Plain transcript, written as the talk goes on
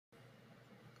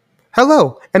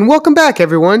Hello, and welcome back,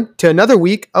 everyone, to another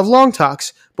week of Long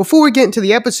Talks. Before we get into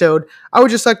the episode, I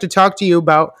would just like to talk to you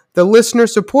about the listener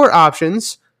support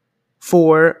options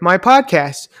for my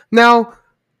podcast. Now,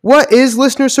 what is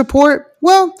listener support?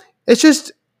 Well, it's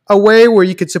just a way where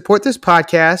you could support this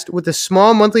podcast with a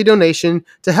small monthly donation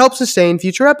to help sustain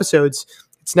future episodes.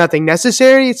 It's nothing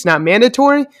necessary, it's not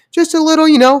mandatory, just a little,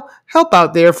 help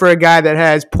out there for a guy that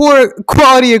has poor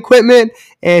quality equipment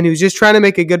and who's just trying to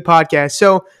make a good podcast.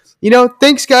 So,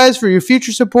 thanks guys for your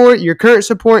future support, your current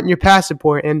support, and your past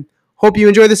support, and hope you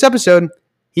enjoy this episode.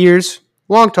 Here's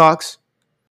Long Talks.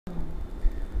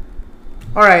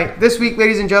 All right, this week,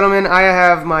 ladies and gentlemen, I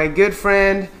have my good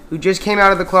friend who just came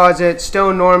out of the closet,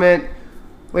 Stone Norment.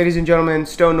 Ladies and gentlemen,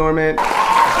 Stone Norment.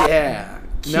 Yeah.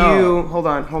 Hold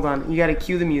on. You got to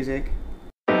cue the music.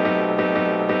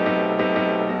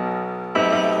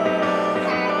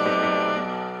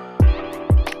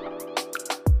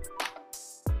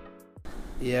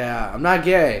 Yeah, I'm not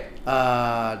gay.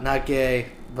 Not gay,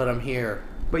 but I'm here.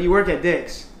 But you work at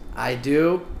Dick's. I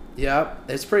do. Yep.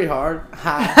 It's pretty hard.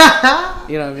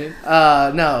 You know what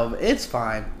I mean? No, it's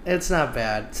fine. It's not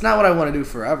bad. It's not what I want to do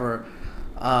forever.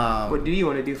 What do you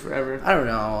want to do forever? I don't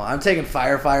know. I'm taking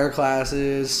firefighter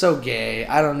classes. So gay.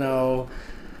 I don't know.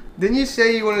 Didn't you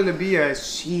say you wanted to be a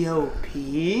COP?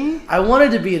 I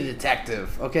wanted to be a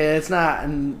detective. Okay, it's not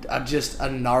just a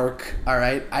narc. All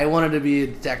right. I wanted to be a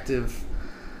detective.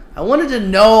 I wanted to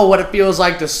know what it feels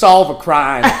like to solve a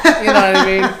crime. You know what I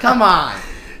mean? Come on.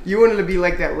 You wanted to be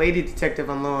like that lady detective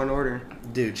on Law and Order.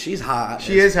 Dude, she's hot.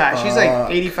 She is hot. She's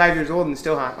like 85 years old and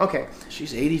still hot. Okay.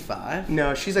 She's 85?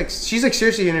 No, she's like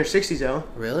seriously in her 60s though.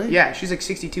 Really? Yeah, she's like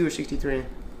 62 or 63.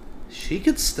 She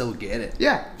could still get it.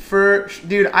 Yeah. Alright,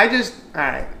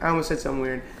 I almost said something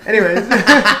weird. Anyways.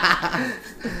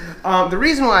 The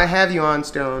reason why I have you on,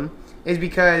 Stone, is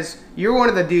because you're one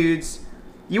of the dudes.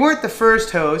 You weren't the first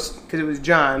host, because it was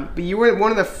John, but you were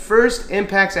one of the first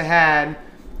impacts I had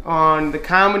on the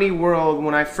comedy world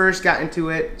when I first got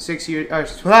into it 6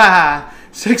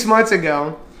 months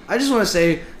ago. I just want to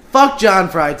say, fuck John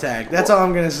Freitag. That's all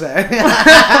I'm going to say.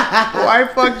 Why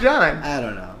fuck John? I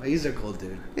don't know. He's a cool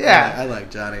dude. Yeah. I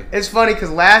like Johnny. It's funny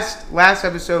because last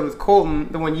episode with Colton,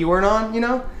 the one you weren't on,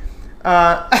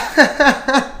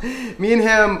 me and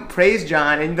him praised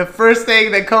John, and the first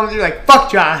thing that comes, you're like,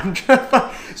 fuck John.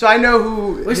 So I know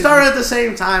who... We started at the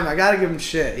same time. I got to give him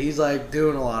shit. He's like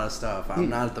doing a lot of stuff. I'm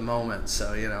not at the moment,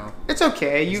 so, It's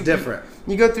okay. It's different.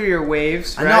 You go through your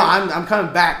waves, right? I know. I'm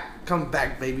coming back. Coming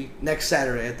back, baby. Next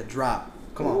Saturday at the drop.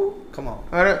 Come on.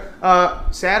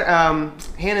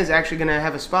 Hannah's actually going to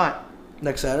have a spot.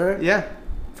 Next Saturday? Yeah.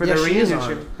 For the reunion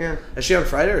show. Yeah. Is she on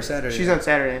Friday or Saturday? She's on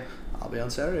Saturday. I'll be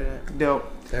on Saturday. Dope.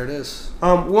 There it is.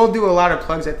 We'll do a lot of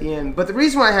plugs at the end. But the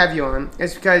reason why I have you on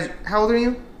is because, how old are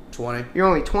you? 20. You're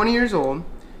only 20 years old.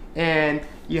 And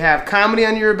you have comedy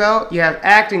under your belt. You have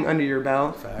acting under your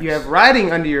belt. Facts. You have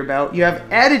writing under your belt. You have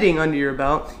editing under your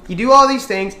belt. You do all these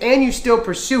things and you still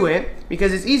pursue it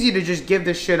because it's easy to just give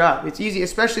this shit up. It's easy,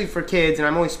 especially for kids, and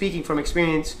I'm only speaking from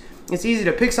experience. It's easy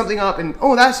to pick something up and,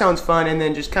 oh, that sounds fun, and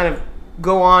then just kind of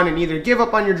go on and either give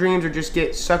up on your dreams or just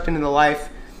get sucked into the life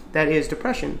that is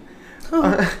depression.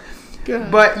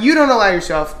 But you don't allow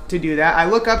yourself to do that. I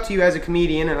look up to you as a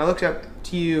comedian, and I look up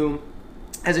to you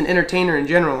as an entertainer in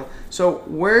general. So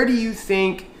where do you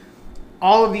think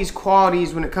all of these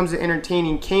qualities when it comes to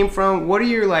entertaining came from? What are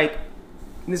your,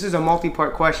 this is a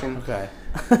multi-part question. Okay.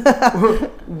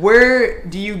 Where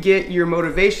do you get your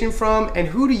motivation from, and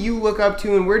who do you look up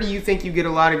to, and where do you think you get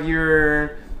a lot of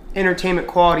your entertainment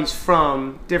qualities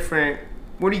from?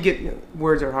 Where do you get...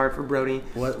 Words are hard for Brody.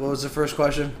 What was the first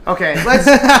question? Okay,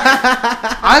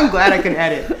 I'm glad I can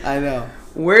edit. I know.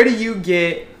 Where do you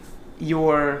get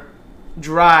your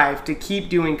drive to keep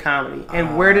doing comedy,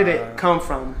 and where did it come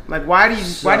from? why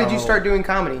did you start doing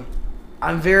comedy?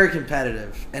 I'm very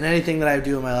competitive, and anything that I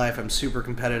do in my life, I'm super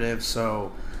competitive.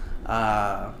 So,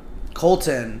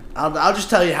 Colton, I'll just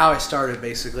tell you how I started.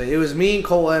 Basically, it was me and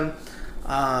Colton.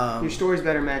 Your stories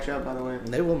better match up, by the way.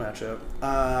 They will match up.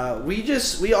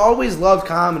 We always loved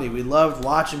comedy. We loved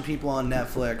watching people on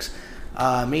Netflix.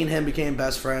 Me and him became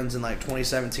best friends in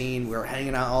 2017. We were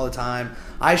hanging out all the time.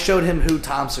 I showed him who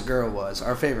Tom Segura was,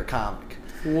 our favorite comic.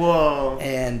 Whoa.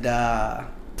 And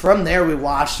from there, we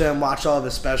watched all of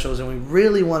his specials, and we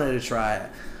really wanted to try it.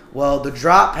 Well, the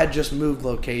Drop had just moved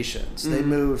locations. Mm-hmm. They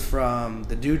moved from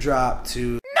the Dewdrop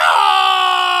to... No!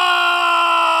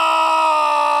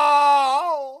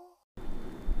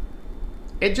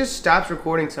 It just stops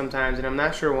recording sometimes, and I'm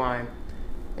not sure why.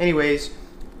 Anyways,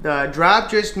 the Drop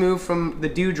just moved from the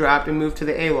Dewdrop and moved to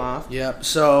the Aloft. Yep.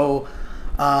 So...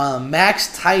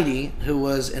 Max Tidy, who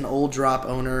was an old drop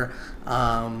owner,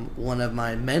 one of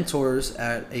my mentors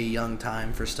at a young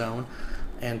time for Stone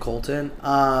and Colton.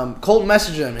 Colton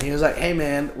messaged him and he was like, "Hey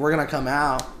man, we're gonna come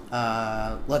out.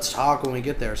 Let's talk when we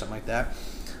get there," or something like that.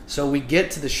 So we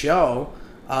get to the show.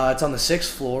 It's on the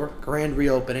 6th floor. Grand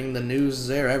reopening. The news is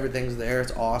there. Everything's there.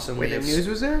 It's awesome. Wait, the news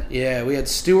was there? Yeah, we had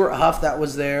Stuart Huff that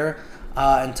was there,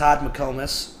 and Todd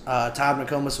McComas. Todd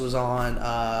McComas was on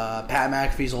Pat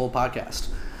McAfee's old podcast.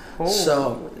 Oh.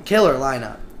 So, killer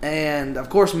lineup. And, of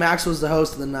course, Max was the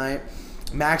host of the night.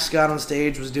 Max got on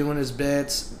stage, was doing his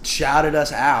bits, shouted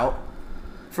us out.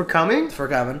 For coming? For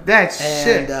coming. That's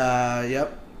sick.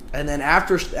 Yep. And then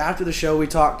after the show, we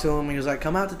talked to him. He was like,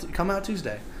 "Come out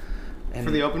Tuesday." And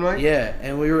for the open mic? Yeah,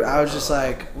 and we were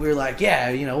like,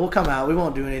 yeah, we'll come out. We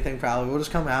won't do anything probably. We'll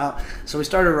just come out. So we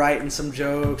started writing some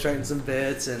jokes, writing some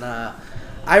bits, and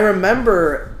I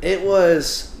remember it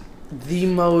was the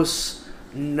most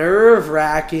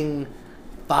nerve-wracking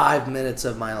 5 minutes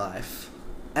of my life.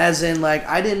 As in, like,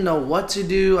 I didn't know what to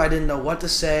do. I didn't know what to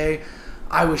say.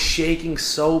 I was shaking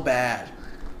so bad.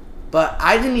 But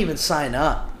I didn't even sign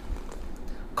up.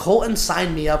 Colton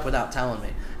signed me up without telling me.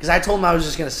 Because I told him I was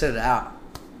just going to sit it out.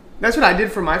 That's what I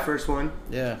did for my first one.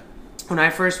 Yeah. When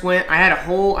I first went, I had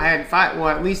 5, well,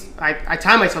 at least I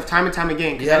timed myself time and time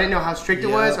again because I didn't know how strict it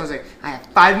was. I was like, I have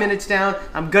 5 minutes down.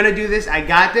 I'm going to do this. I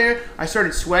got there. I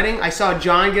started sweating. I saw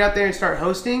John get up there and start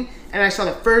hosting. And I saw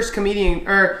the first comedian,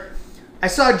 I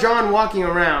saw John walking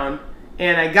around.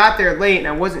 And I got there late and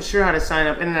I wasn't sure how to sign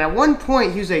up. And then at one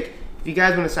point, he was like, "If you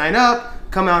guys want to sign up,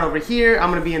 come out over here.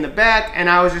 I'm going to be in the back." And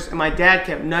my dad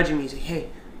kept nudging me. He's like,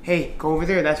 hey, go over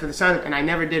there. That's where the sign up. And I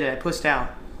never did it. I pushed out.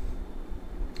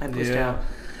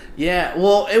 Yeah,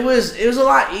 well, it was a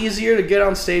lot easier to get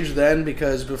on stage then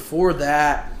because before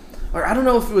that, or I don't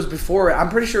know if it was before, I'm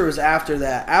pretty sure it was after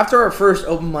that. After our first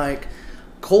open mic,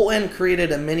 Colton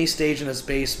created a mini stage in his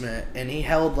basement, and he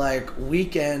held like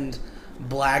weekend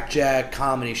blackjack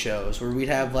comedy shows where we'd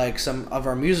have like some of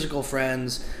our musical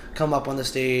friends come up on the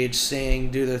stage, sing,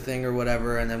 do their thing or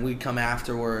whatever, and then we'd come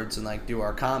afterwards and like do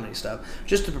our comedy stuff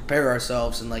just to prepare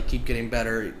ourselves and like keep getting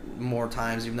better more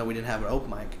times, even though we didn't have an open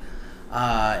mic.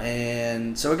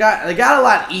 And so it got a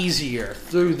lot easier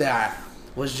through that.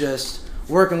 Was just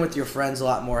working with your friends a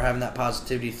lot more, having that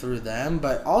positivity through them,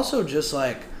 but also just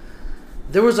like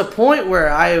there was a point where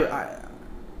I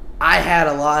had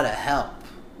a lot of help.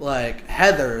 Like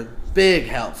Heather, big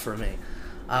help for me.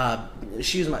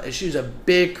 She was a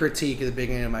big critique at the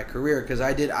beginning of my career because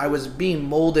I was being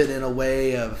molded in a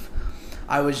way of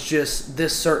I was just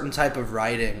this certain type of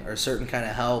writing or certain kind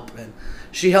of help, and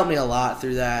she helped me a lot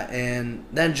through that. And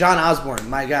then John Osborne,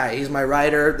 my guy, he's my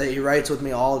writer. That he writes with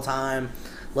me all the time.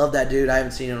 Love that dude. I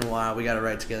haven't seen him in a while. We got to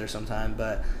write together sometime,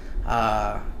 but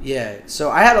yeah.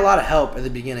 So I had a lot of help at the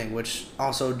beginning, which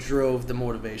also drove the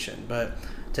motivation. But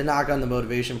to knock on the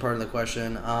motivation part of the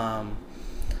question,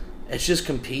 it's just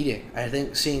competing. I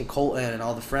think seeing Colton and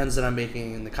all the friends that I'm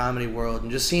making in the comedy world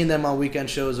and just seeing them on weekend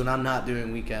shows when I'm not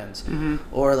doing weekends,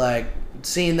 or like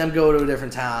seeing them go to a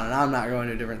different town and I'm not going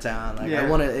to a different town. Like I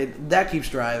want to, that keeps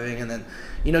driving. And then,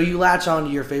 you latch on to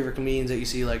your favorite comedians that you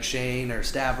see like Shane or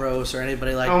Stavros or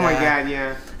anybody like that. Oh my God,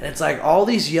 yeah. And it's like all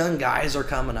these young guys are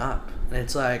coming up. And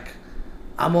it's like,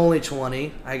 I'm only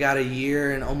 20. I got a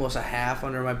year and almost a half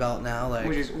under my belt now, like,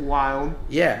 which is wild.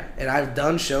 Yeah, and I've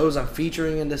done shows. I'm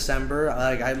featuring in December.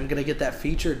 Like, I'm gonna get that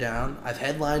feature down. I've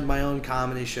headlined my own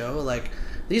comedy show. Like,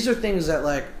 these are things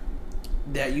that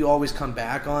that you always come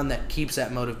back on that keeps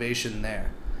that motivation there.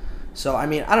 So I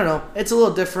mean, I don't know. It's a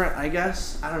little different, I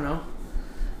guess. I don't know.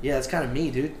 Yeah, it's kind of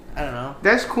me, dude. I don't know.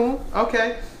 That's cool.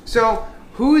 Okay, so.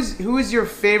 Who is your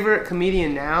favorite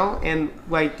comedian now, and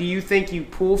like, do you think you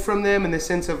pull from them in the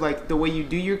sense of like the way you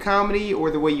do your comedy or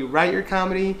the way you write your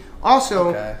comedy?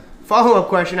 Also, follow-up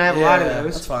question. I have a lot of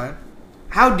those. That's fine.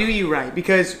 How do you write?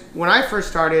 Because when I first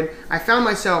started, I found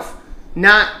myself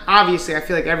not, obviously, I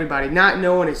feel like everybody, not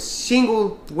knowing a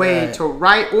single way to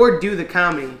write or do the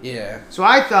comedy. Yeah. So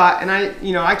I thought, and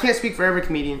I can't speak for every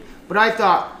comedian, but I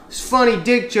thought it's funny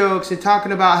dick jokes and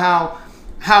talking about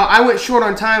how I went short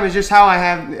on time is just how I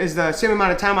have is the same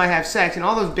amount of time I have sex, and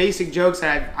all those basic jokes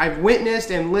that I've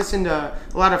witnessed and listened to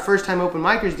a lot of first time open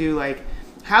micers do. Like,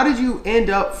 how did you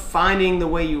end up finding the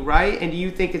way you write, and do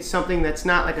you think it's something that's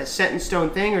not like a set in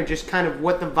stone thing, or just kind of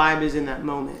what the vibe is in that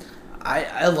moment?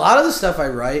 A lot of the stuff I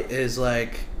write is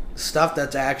like stuff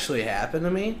that's actually happened to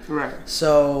me. Right.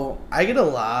 So I get a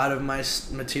lot of my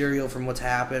material from what's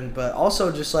happened, but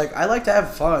also just like I like to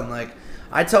have fun. Like,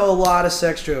 I tell a lot of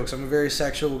sex jokes. I'm a very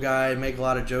sexual guy. I make a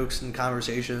lot of jokes and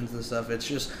conversations and stuff.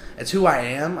 It's who I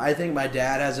am. I think my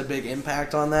dad has a big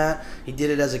impact on that. He did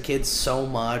it as a kid so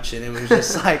much, and it was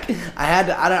just like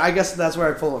I guess that's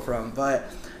where I pull it from. But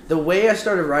the way I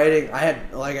started writing,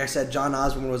 like I said, John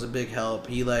Osborne was a big help.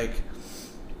 He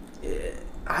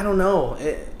I don't know.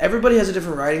 Everybody has a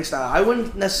different writing style. I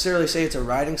wouldn't necessarily say it's a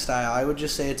writing style. I would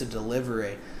just say it's a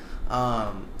delivery.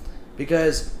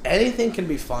 Because anything can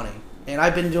be funny. And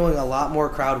I've been doing a lot more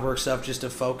crowd work stuff just to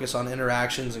focus on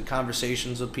interactions and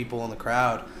conversations with people in the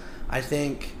crowd. I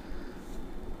think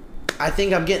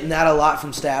I'm getting that a lot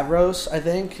from Stavros,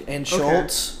 and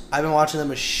Schultz. Okay. I've been watching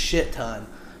them a shit ton.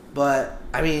 But,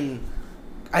 I mean,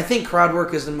 I think crowd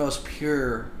work is the most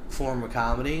pure form of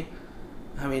comedy.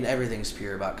 I mean, everything's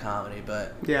pure about comedy,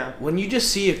 but yeah, when you just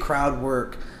see a crowd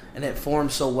work and it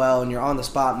forms so well and you're on the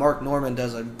spot, Mark Norman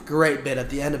does a great bit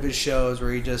at the end of his shows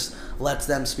where he just lets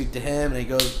them speak to him and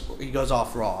he goes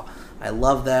off raw. I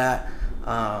love that.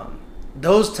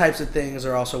 Those types of things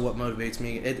are also what motivates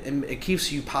me. It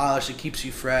keeps you polished, it keeps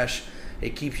you fresh,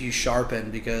 it keeps you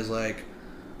sharpened because, like,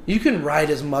 you can write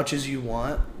as much as you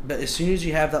want, but as soon as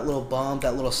you have that little bump,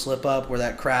 that little slip up where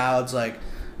that crowd's like,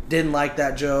 didn't like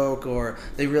that joke or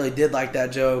they really did like that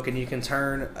joke, and you can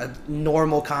turn a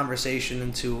normal conversation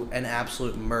into an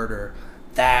absolute murder.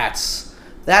 That's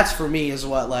for me is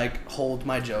what like holds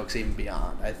my jokes even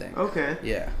beyond, I think. Okay.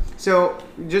 Yeah. So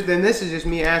this is just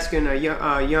me asking a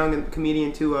young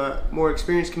comedian to a more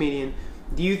experienced comedian.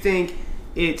 Do you think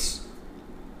it's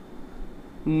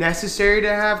necessary to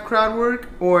have crowd work,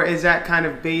 or is that kind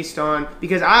of based on,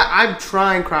 because I'm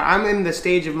trying crowd. I'm in the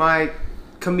stage of my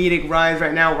comedic rise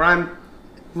right now where I'm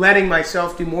letting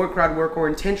myself do more crowd work or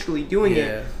intentionally doing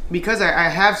it because I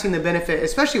have seen the benefit,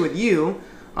 especially with you.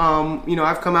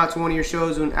 I've come out to one of your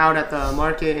shows when out at the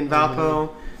market in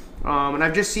Valpo, and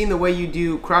I've just seen the way you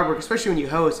do crowd work, especially when you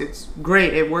host. It's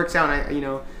great. It works out.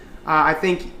 I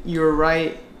think you're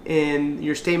right in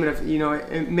your statement of,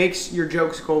 it makes your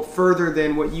jokes go further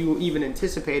than what you even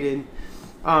anticipated.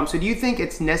 So do you think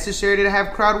it's necessary to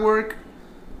have crowd work?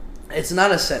 It's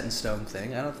not a set in stone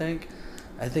thing, I don't think.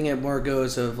 I think it more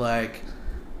goes of like,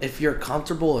 if you're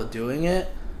comfortable with doing it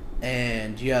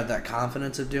and you have that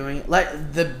confidence of doing it.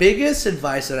 Like, the biggest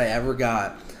advice that I ever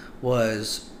got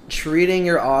was treating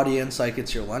your audience like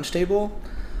it's your lunch table.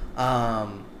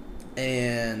 And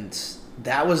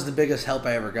that was the biggest help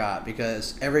I ever got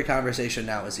because every conversation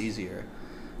now is easier.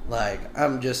 Like,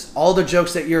 all the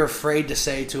jokes that you're afraid to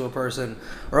say to a person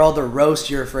or all the roast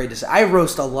you're afraid to say. I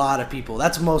roast a lot of people.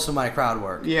 That's most of my crowd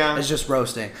work. Yeah. It's just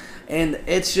roasting. And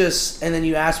it's just, and then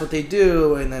you ask what they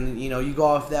do and then, you go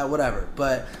off that, whatever.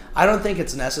 But I don't think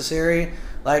it's necessary.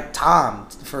 Like Tom,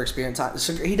 for experience,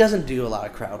 he doesn't do a lot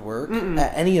of crowd work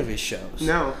at any of his shows.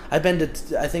 No. I've been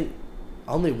to, I think,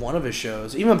 only one of his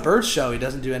shows. Even Bert's show, he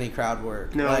doesn't do any crowd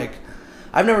work. No. Like,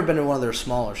 I've never been to one of their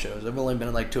smaller shows. I've only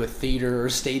been to a theater or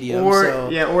stadium.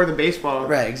 Or the baseball.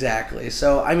 Right, exactly.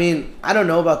 So, I mean, I don't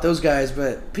know about those guys,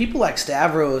 but people like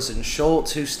Stavros and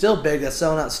Schultz, who's still big, that's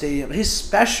selling out stadium, his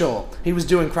special, he was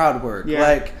doing crowd work. Yeah.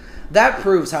 Like, that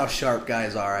proves how sharp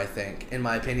guys are, I think, in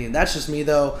my opinion. That's just me,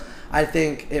 though. I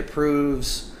think it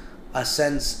proves a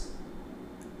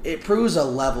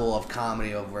level of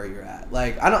comedy of where you're at.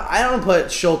 Like, I don't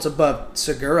put Schultz above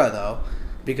Segura, though,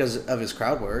 because of his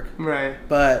crowd work. Right.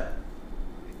 But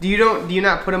do you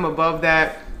not put him above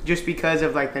that just because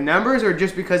of like the numbers, or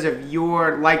just because of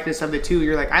your likeness of the two?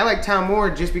 You're like, I like Tom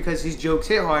more just because his jokes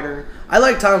hit harder. I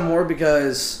like Tom more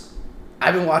because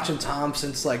I've been watching Tom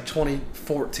since like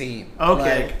 2014.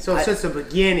 Okay. Since the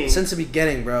beginning. Since the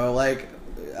beginning, bro. Like,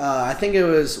 I think it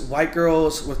was White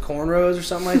Girls with Cornrows or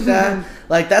something like that.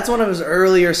 Like, that's one of his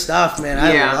earlier stuff, man.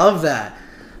 I love that.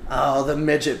 Oh, the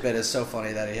midget bit is so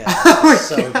funny that he has.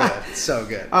 So good. So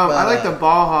good. I like the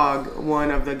ball hog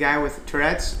one of the guy with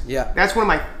Tourette's. Yeah. That's one of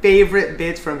my favorite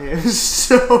bits from him.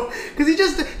 So, because he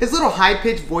just, his little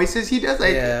high-pitched voices he does,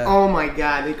 like, oh my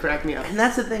God, they crack me up. And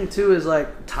that's the thing, too, is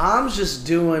like, Tom's just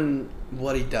doing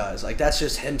what he does. Like, that's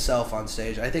just himself on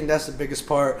stage. I think that's the biggest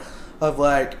part of,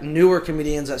 like, newer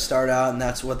comedians that start out, and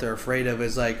that's what they're afraid of,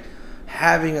 is, like,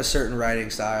 having a certain writing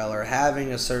style or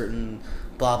having a certain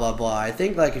blah blah blah. I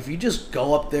think like if you just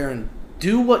go up there and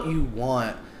do what you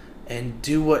want and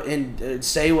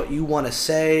say what you want to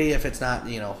say, if it's not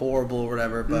horrible or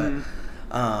whatever, but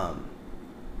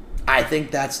I think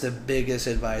that's the biggest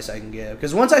advice I can give,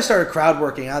 because once I started crowd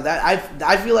working out, that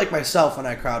I feel like myself when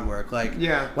I crowd work. Like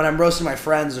when I'm roasting my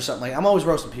friends or something, like I'm always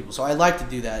roasting people, so I like to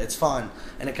do that. It's fun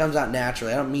and it comes out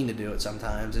naturally. I don't mean to do it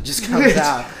sometimes; it just comes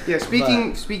out. Yeah,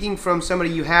 speaking from somebody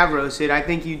you have roasted, I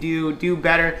think you do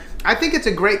better. I think it's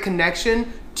a great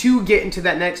connection to get into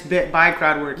that next bit by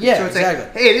crowd work. Yeah, so it's exactly.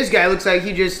 like, hey, this guy looks like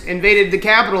he just invaded the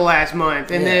Capitol last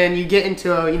month, and then you get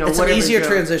into it's an easier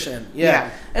transition. Yeah.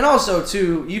 And also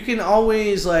too, you can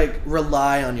always like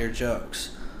rely on your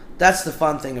jokes. That's the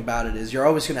fun thing about it, is you're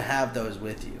always going to have those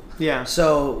with you. Yeah.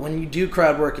 So when you do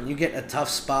crowd work and you get in a tough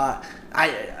spot,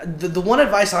 the one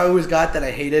advice I always got that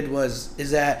I hated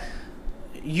is that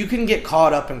you can get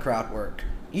caught up in crowd work.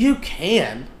 You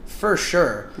can, for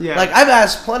sure. Yeah. Like, I've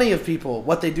asked plenty of people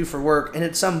what they do for work, and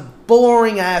it's some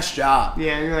boring ass job.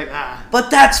 Yeah, and you're like, ah. But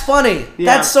that's funny.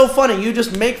 Yeah. That's so funny. You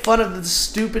just make fun of the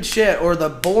stupid shit or the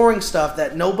boring stuff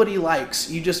that nobody likes.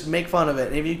 You just make fun of it.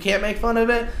 And if you can't make fun of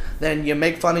it, then you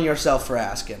make fun of yourself for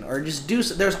asking. Or just do.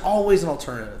 There's always an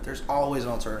alternative. There's always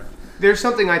an alternative. There's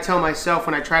something I tell myself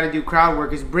when I try to do crowd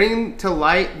work is bring to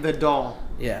light the dull.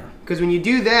 Yeah. Because when you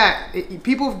do that,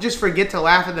 people just forget to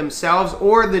laugh at themselves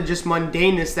or the just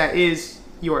mundaneness that is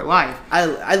your life.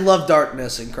 I love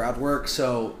darkness in crowd work.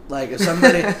 So like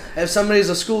if somebody's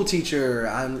a school teacher,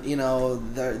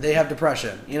 they have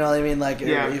depression. You know what I mean? Like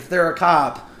if they're a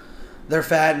cop, they're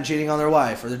fat and cheating on their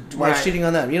wife, or their wife's cheating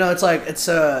on them. You know, it's like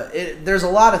there's a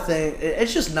lot of things.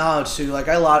 It's just knowledge too. Like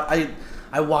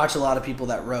I watch a lot of people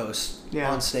that roast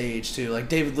on stage too, like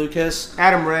David Lucas,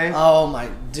 Adam Ray. Oh my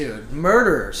dude,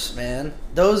 murderers, man.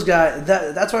 Those guys.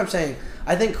 That's what I'm saying.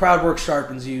 I think crowd work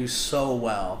sharpens you so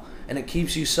well, and it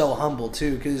keeps you so humble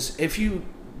too. Because if you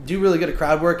do really good at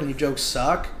crowd work and your jokes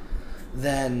suck,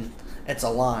 then it's a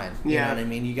line. You know what I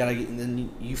mean? You gotta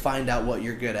then you find out what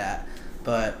you're good at.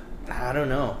 But I don't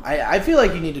know. I feel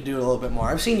like you need to do it a little bit more.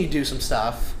 I've seen you do some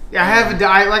stuff. Yeah, I have.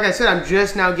 Like I said, I'm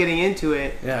just now getting into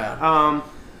it. Yeah.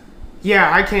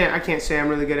 Yeah, I can't say I'm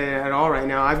really good at it at all right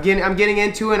now. I'm getting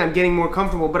into it. I'm getting more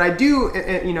comfortable. But I do,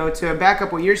 to back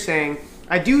up what you're saying,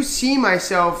 I do see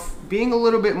myself being a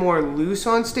little bit more loose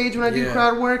on stage when I do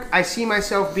crowd work. I see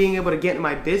myself being able to get into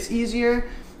my bits easier,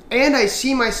 and I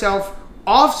see myself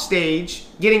off stage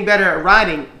getting better at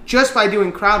writing just by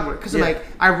doing crowd work. Because I'm like,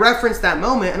 I reference that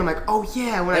moment, and I'm like, oh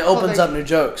yeah, when it opens up new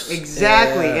jokes.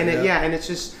 Exactly, and it's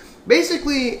just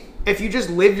basically if you just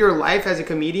live your life as a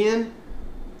comedian.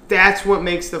 That's what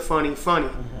makes the funny.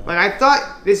 Mm-hmm. Like, I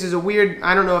thought this is a weird,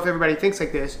 I don't know if everybody thinks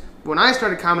like this. When I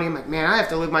started comedy, I'm like, man, I have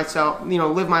to live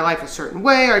my life a certain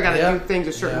way, or I got to do things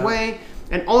a certain way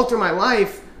and alter my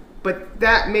life. But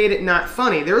that made it not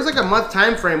funny. There was like a month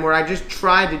time frame where I just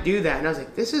tried to do that. And I was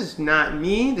like, this is not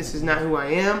me. This is not who I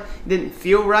am. It didn't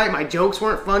feel right. My jokes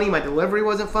weren't funny. My delivery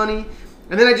wasn't funny.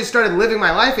 And then I just started living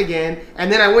my life again. And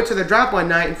then I went to the drop one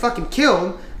night and fucking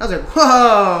killed. I was like,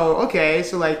 whoa, okay.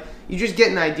 So like, you just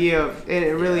get an idea of, and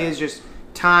it really is just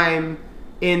time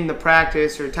in the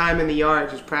practice or time in the yard,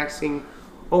 just practicing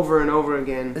over and over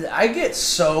again. I get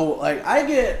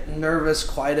nervous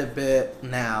quite a bit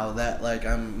now that like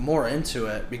I'm more into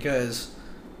it, because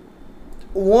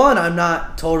one, I'm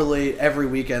not totally every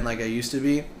weekend like I used to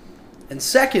be, and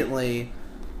secondly,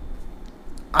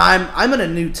 I'm in a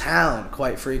new town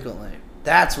quite frequently.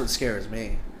 That's what scares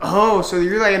me. Oh, so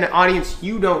you're like an audience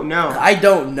you don't know. I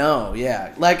don't know,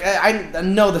 yeah. Like, I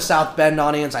know the South Bend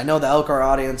audience. I know the Elkhart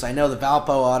audience. I know the Valpo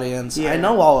audience. Yeah. I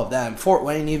know all of them. Fort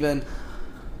Wayne even.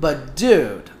 But,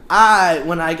 dude,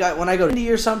 when I go to Indy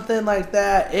or something like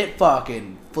that, it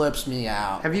fucking flips me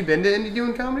out. Have you been to Indy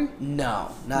doing comedy?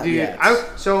 No, not yet.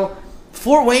 So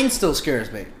Fort Wayne still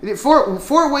scares me.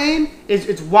 Fort Wayne,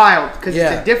 it's wild because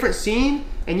it's a different scene.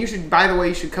 And you should, by the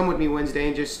way, come with me Wednesday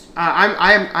and just.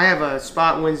 I have a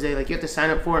spot Wednesday. Like, you have to sign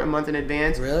up for it a month in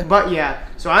advance. Really? But yeah,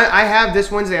 so I have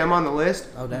this Wednesday. I'm on the list.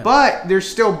 Oh damn. But there's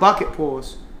still bucket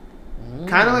pools.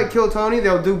 Kind of like Kill Tony,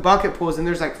 they'll do bucket pools, and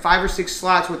there's like 5 or 6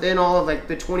 slots within all of like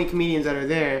the 20 comedians that are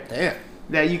there. Damn.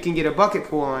 That you can get a bucket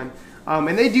pool on,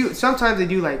 and sometimes they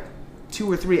do like 2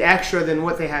 or 3 extra than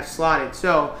what they have slotted.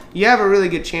 So you have a really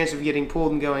good chance of getting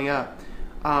pulled and going up.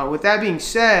 With that being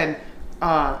said.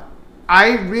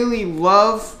 I really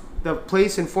love the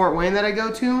place in Fort Wayne that I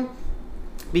go to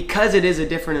because it is a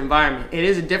different environment. It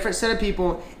is a different set of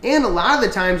people, and a lot of the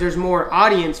times there's more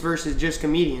audience versus just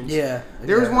comedians. Yeah. Exactly.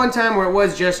 There was one time where it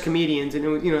was just comedians, and it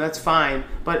was, that's fine.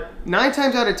 But 9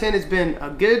 times out of 10, it's been a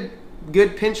good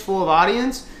pinch full of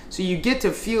audience. So you get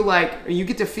to feel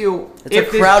it's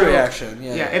a crowd reaction.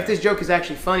 Yeah, if this joke is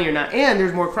actually funny or not, and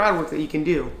there's more crowd work that you can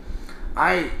do.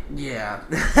 That's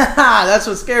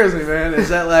what scares me, man. Is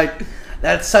that like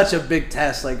that's such a big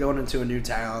test, like going into a new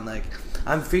town. Like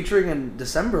I'm featuring in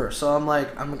December, so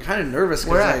I'm kind of nervous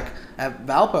because like at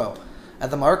Valpo, at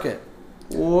the market.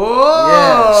 Whoa.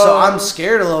 Yeah, so I'm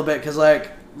scared a little bit because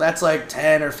like that's like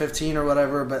 10 or 15 or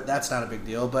whatever, but that's not a big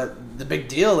deal. But the big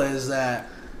deal is that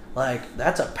like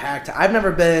that's a packed. I've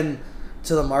never been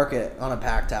to the market on a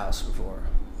packed house before.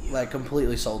 like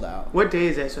completely sold out. What day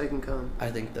is that so I can come? I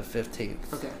think the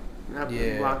 15th. Okay.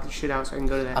 Yeah. Block the shit out so I can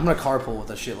go to that. I'm gonna carpool with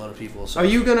a shitload of people. So. Have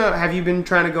you been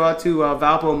trying to go out to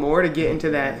Valpo more to get into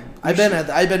that? I've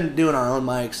been doing our own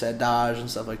mics at Dodge and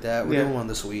stuff like that. We're doing one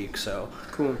this week, so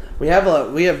cool. We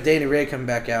have Danny Ray coming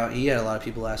back out. He had a lot of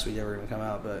people last week that were gonna come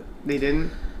out, but they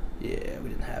didn't. Yeah, we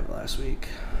didn't have it last week.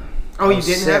 Oh, you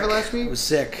didn't have it last week? I was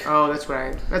sick. Oh, that's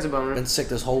right. That's a bummer. Been sick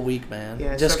this whole week, man.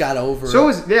 Yeah, just got over it. So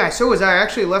was I. I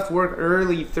actually left work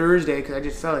early Thursday because I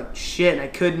just felt like shit and I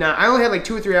could not. I only had like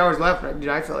 2 or 3 hours left, and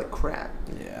I felt like crap.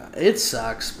 Yeah, it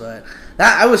sucks, but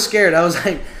I was scared. I was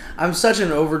like, I'm such an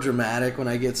overdramatic when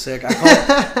I get sick.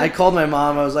 I called my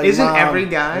mom. I was like, Isn't Mom, every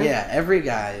guy? Yeah, every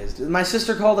guy is. My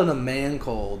sister called it a man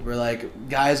cold. Where like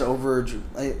guys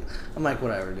I'm like,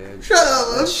 whatever, dude. Shut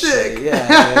up, I'm sick.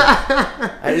 Yeah,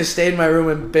 dude. I just stayed in my room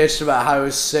and bitched about how I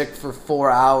was sick for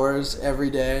 4 hours every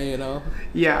day. You know.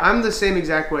 Yeah, I'm the same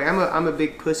exact way. I'm a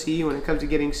big pussy when it comes to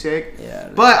getting sick. Yeah.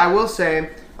 Dude. But I will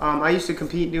say, I used to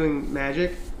compete doing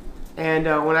magic, and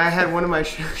when I had one of my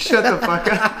shut the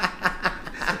fuck up.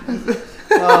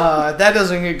 That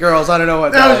doesn't get girls. I don't know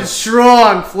what that was a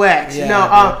strong flex. Yeah,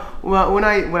 no, well, when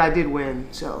I did win,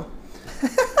 so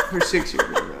for 6 years.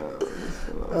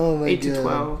 Oh my 8 God. to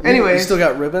 12. Anyway, you still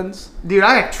got ribbons? Dude,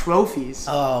 I have trophies.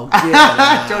 Oh,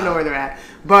 yeah. I don't know where they're at,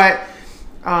 but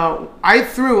I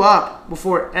threw up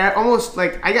before almost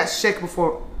like I got sick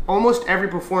before almost every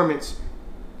performance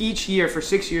each year for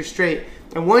 6 years straight.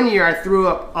 And one year I threw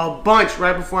up a bunch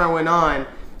right before I went on.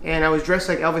 And I was dressed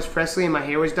like Elvis Presley, and my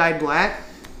hair was dyed black,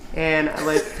 and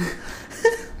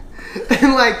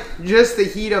just the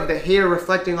heat of the hair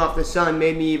reflecting off the sun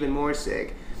made me even more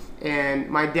sick. And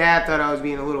my dad thought I was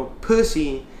being a little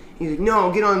pussy. He's like,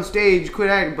 "No, get on stage,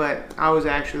 quit acting." But I was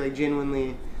actually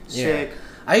genuinely sick.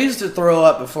 I used to throw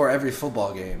up before every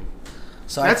football game.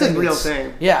 So that's a real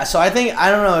thing. Yeah, so I don't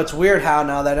know. It's weird how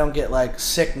now that I don't get like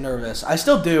sick nervous. I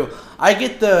still do. I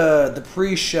get the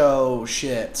pre-show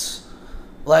shits.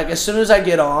 Like, as soon as I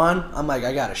get on, I'm like,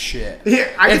 I gotta shit. Yeah,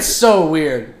 it's so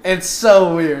weird. It's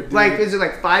so weird, dude. Like, is it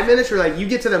like 5 minutes, or like you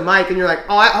get to the mic and you're like,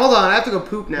 oh, hold on, I have to go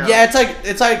poop now? Yeah,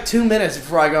 it's like 2 minutes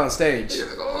before I go on stage.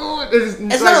 It's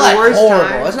not like horrible.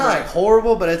 Time. It's not like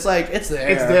horrible, but it's like it's there.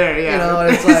 It's there, yeah. You know,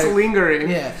 it's like lingering.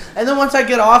 Yeah, and then once I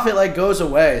get off, it like goes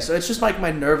away. So it's just like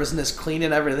my nervousness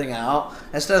cleaning everything out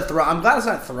instead of I'm glad it's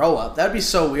not throw up. That'd be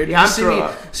so weird. Yeah,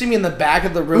 see me in the back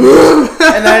of the room,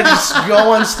 and then I just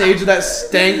go on stage with that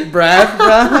stank breath, bro.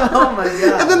 Oh my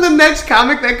God. And then the next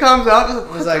comic that comes up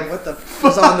was like, what the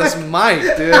fuck is on this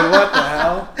mic, dude? What the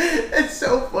hell? It's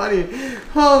so funny.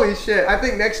 Holy shit. I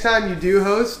think next time you do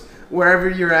host, wherever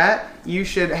you're at, you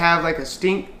should have like a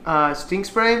stink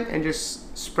spray and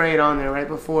just spray it on there right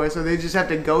before. So they just have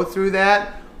to go through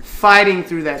that, fighting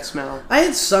through that smell. I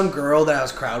had some girl that I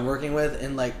was crowd working with,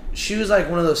 and like she was like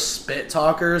one of those spit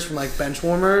talkers from like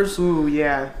Benchwarmers. Ooh,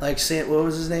 yeah. Like what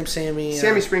was his name? Sammy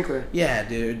Sprinkler. Yeah,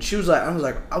 dude. She was like,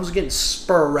 I was getting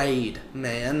sprayed,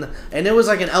 man, and it was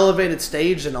like an elevated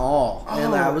stage and all. Oh.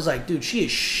 And I was like, dude, she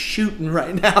is shooting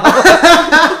right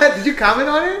now. Did you comment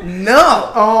on it?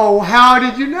 No. Oh, how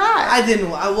did you not? I didn't.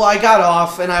 Well, I got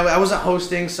off, and I wasn't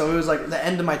hosting, so it was like the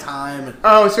end of my time.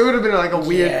 Oh, so it would have been like a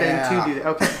weird thing to do that.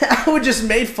 Okay. I would just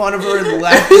made fun of her and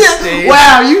left the stage.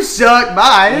 Wow, you suck.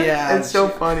 Bye. Yeah, it's so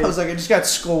funny. I was like, I just got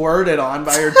squirted on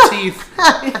by her teeth.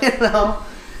 You know,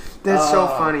 that's so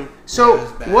funny. So,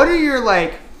 what are your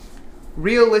like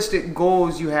realistic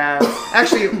goals you have?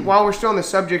 Actually, while we're still on the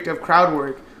subject of crowd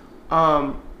work,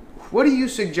 what do you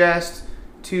suggest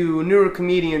to newer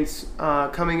comedians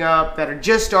coming up that are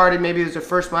just started? Maybe there's a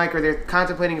first mic, or they're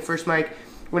contemplating a first mic.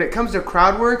 When it comes to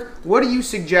crowd work, what do you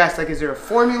suggest? Like, is there a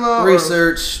formula?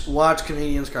 Research, watch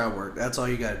comedians crowd work. That's all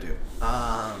you got to do.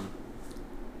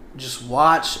 Just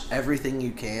watch everything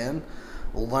you can.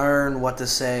 Learn what to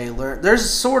say. There's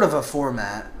sort of a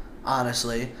format,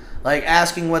 honestly. Like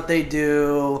asking what they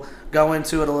do, go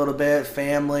into it a little bit,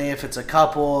 family, if it's a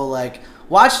couple, like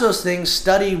watch those things,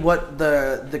 study what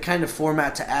the kind of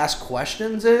format to ask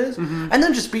questions is, and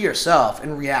then just be yourself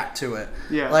and react to it.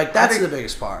 Yeah. Like that's the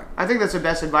biggest part. I think that's the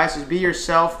best advice, is be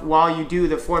yourself while you do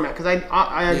the format. Because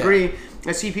I agree. Yeah.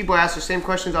 I see people ask the same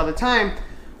questions all the time,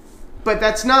 but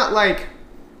that's not like,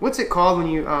 what's it called when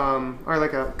you are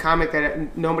like a comic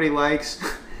that nobody likes?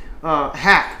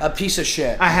 Hack. A piece of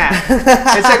shit. A hack.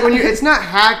 It's like when it's not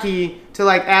hacky to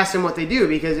like ask them what they do,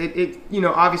 because it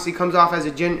obviously comes off as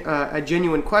a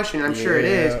genuine question. I'm sure it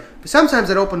is, but sometimes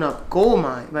it opens up gold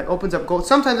mine. Like opens up gold.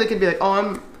 Sometimes they can be like,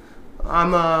 oh,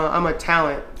 I'm a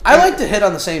talent. I like to hit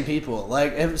on the same people.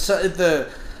 Like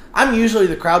I'm usually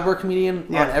the crowd work comedian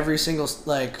on every single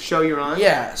like show you're on.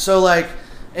 Yeah. So like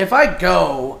if I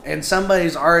go and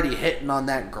somebody's already hitting on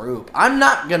that group, I'm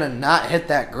not gonna not hit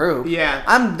that group. Yeah.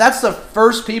 That's the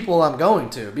first people I'm going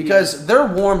to because they're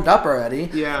warmed up already.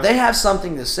 Yeah. They have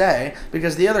something to say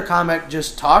because the other comic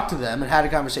just talked to them and had a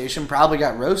conversation, probably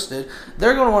got roasted.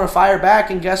 They're gonna want to fire back,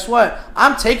 and guess what?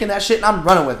 I'm taking that shit and I'm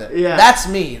running with it. Yeah. That's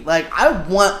me. Like, I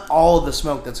want all of the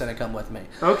smoke that's gonna come with me.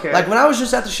 Okay. Like when I was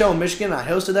just at the show in Michigan, I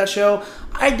hosted that show.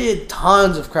 I did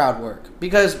tons of crowd work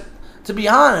because, to be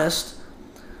honest,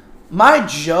 my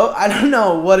joke, I don't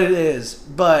know what it is,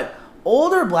 but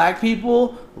older black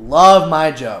people love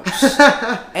my jokes.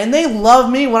 And they love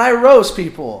me when I roast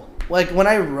people. Like, when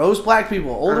I roast black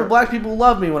people, older black people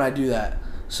love me when I do that.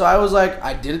 So I was like,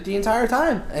 I did it the entire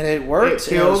time. And it worked.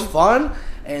 It was fun.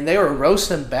 And they were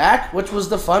roasting back, which was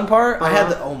the fun part.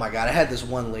 Oh my God, I had this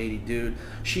one lady, dude.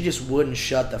 She just wouldn't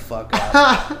shut the fuck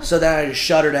up. So then I just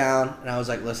shut her down. And I was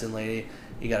like, listen, lady,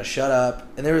 you gotta shut up.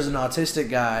 And there was an autistic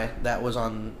guy that was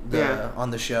on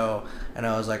the show, and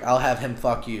I was like, I'll have him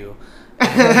fuck you,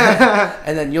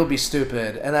 and then you'll be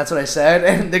stupid. And that's what I said.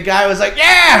 And the guy was like,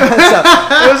 yeah.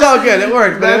 So it was all good. It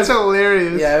worked. That's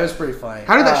hilarious. Yeah, it was pretty funny.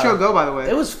 How did that show go, by the way?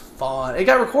 It was fun. It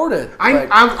got recorded. I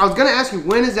was gonna ask you,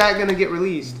 when is that gonna get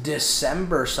released?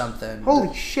 December something.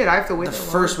 Holy shit! I have to wait. The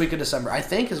first week of December, I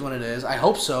think, is when it is. I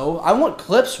hope so. I want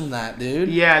clips from that, dude.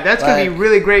 Yeah, that's gonna be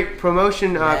really great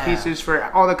promotion pieces for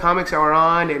all the comics that were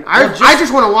on, and I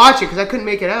just want to watch it because I couldn't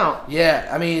make it out. Yeah,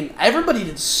 I mean, everybody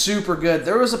did super good.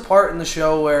 There was a part in the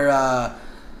show where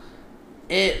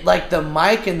the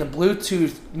mic and the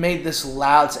Bluetooth made this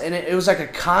loud, and it was like a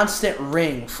constant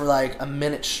ring for like a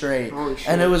minute straight. Holy shit.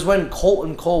 And it was when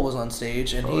Colton Cole was on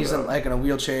stage, and he's in a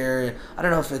wheelchair. I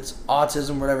don't know if it's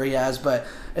autism or whatever he has, but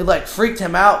it like freaked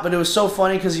him out. But it was so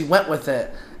funny because he went with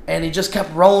it, and he just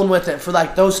kept rolling with it for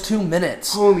like those 2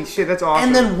 minutes. Holy shit, that's awesome.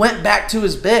 And then went back to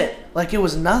his bit like it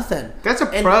was nothing. That's a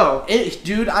pro.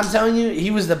 Dude, I'm telling you,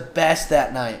 he was the best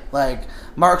that night. Like,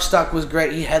 Mark Stuck was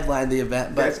great. He headlined the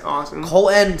event. But that's awesome.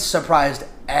 Colton surprised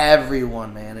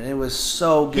everyone, man, and it was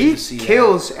so good to see. He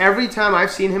kills every time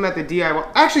I've seen him at the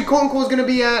DIY. Actually, Colton Cole's going to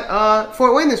be at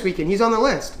Fort Wayne this weekend. He's on the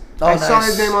list. I saw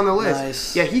his name on the list.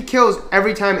 Nice. Yeah, he kills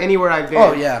every time anywhere I've been.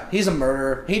 Oh, yeah. He's a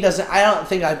murderer. He doesn't. I don't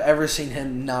think I've ever seen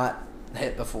him not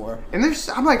hit before. And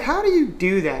I'm like, how do you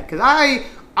do that? Because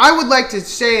I would like to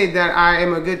say that I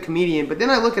am a good comedian, but then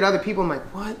I look at other people and I'm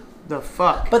like, what the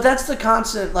fuck? But that's the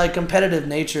constant, like, competitive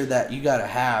nature that you gotta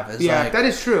have. That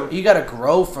is true. You gotta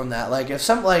grow from that. Like, if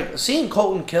seeing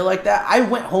Colton kill like that, I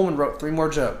went home and wrote 3 more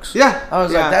jokes. Yeah. I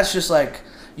was like, that's just like,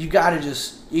 you gotta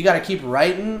keep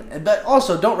writing, but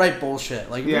also don't write bullshit.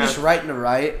 Like, if you're just writing to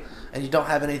write and you don't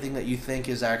have anything that you think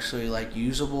is actually, like,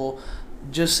 usable,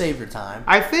 just save your time.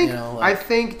 I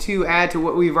think to add to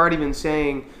what we've already been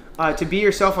saying, to be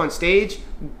yourself on stage,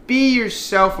 be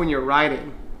yourself when you're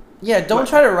writing. Yeah, don't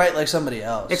try to write like somebody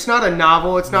else. It's not a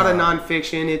novel. It's not a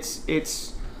nonfiction.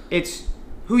 It's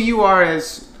who you are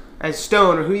as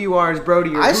Stone, or who you are as Brody,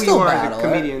 or who you are as a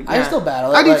comedian. I still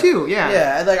battle it. I do too. Yeah.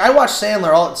 Yeah, like I watch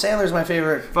Sandler. Sandler's my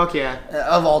favorite. Fuck yeah.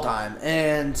 Of all time,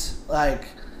 and like,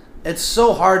 it's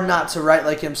so hard not to write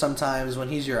like him sometimes when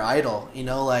he's your idol. You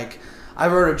know, like I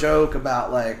wrote a joke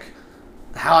about like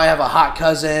how I have a hot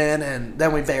cousin and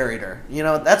then we buried her. You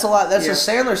know, that's a lot. That's a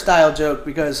Sandler style joke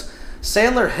because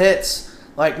Sandler hits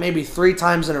like maybe 3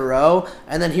 times in a row,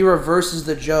 and then he reverses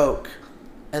the joke,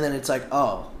 and then it's like,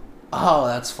 oh,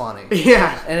 that's funny.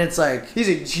 Yeah. And it's like, he's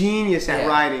a genius at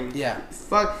writing. Yeah.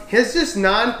 Fuck. His just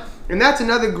and that's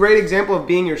another great example of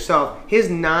being yourself. His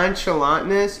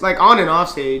nonchalantness, like on and off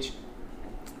stage,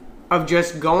 of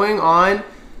just going on,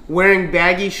 wearing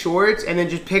baggy shorts, and then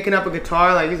just picking up a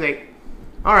guitar. Like, he's like,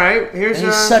 all right, here's. And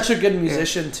he's such a good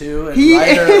musician too. And he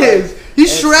writer, is. Like, he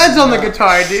shreds on the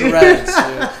guitar, dude. Shreds,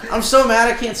 dude. I'm so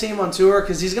mad I can't see him on tour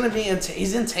because he's gonna be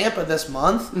he's in Tampa this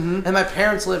month, and my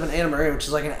parents live in Anna Maria, which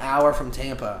is like an hour from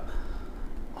Tampa.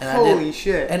 And holy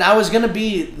shit! And I was gonna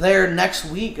be there next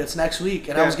week. It's next week,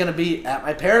 and I was gonna be at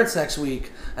my parents next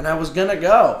week, and I was gonna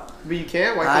go. But you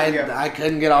can't. Why couldn't you go? I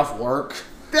couldn't get off work.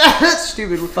 That's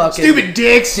stupid. Fucking stupid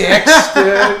dicks, dude.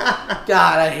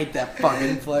 God, I hate that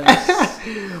fucking place.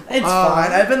 It's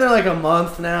fine. I've been there like a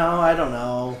month now. I don't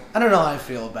know how I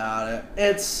feel about it.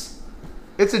 It's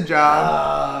a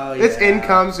job. It's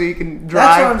income, so you can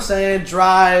drive. That's what I'm saying.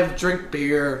 Drive, drink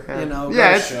beer. You know,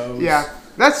 go to shows. Yeah,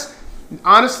 that's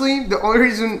honestly the only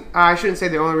reason. I shouldn't say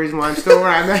the only reason why I'm still where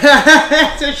I'm at.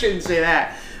 I shouldn't say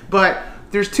that, but.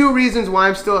 There's 2 reasons why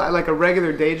I'm still at like a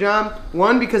regular day job.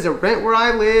 One, because the rent where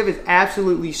I live is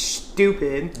absolutely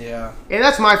stupid. Yeah. And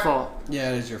that's my fault.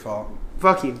 Yeah, it is your fault.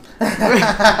 Fuck you.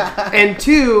 And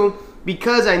 2,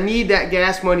 because I need that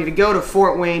gas money to go to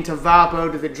Fort Wayne, to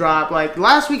Valpo, to the drop. Like,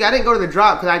 last week I didn't go to the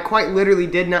drop because I quite literally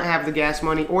did not have the gas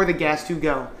money or the gas to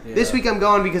go. Yeah. This week I'm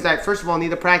going because I, first of all, need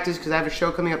the practice because I have a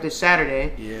show coming up this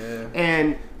Saturday. Yeah.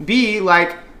 And B,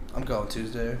 like... I'm going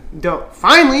Tuesday. Dope.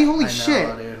 Finally? Holy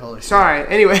shit. Dude. Holy shit. Sorry.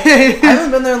 Anyway. I haven't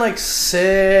been there in like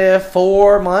 4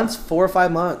 or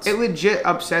 5 months. It legit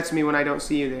upsets me when I don't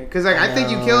see you there. Because, like, I think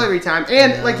you kill every time.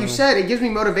 And, like you said, it gives me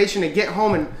motivation to get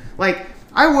home and, like...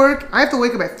 I have to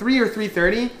wake up at 3 or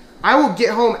 3:30. I will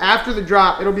get home after the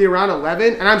drop. It'll be around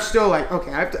 11, and I'm still like,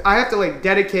 okay, I have to like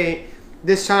dedicate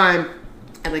this time.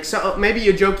 And like, so maybe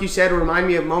a joke you said will remind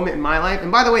me of a moment in my life.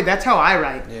 And by the way, that's how I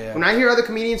write. Yeah. When I hear other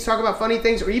comedians talk about funny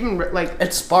things, or even like,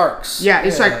 it sparks. Yeah,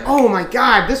 it's like, oh my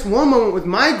god, this one moment with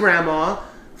my grandma.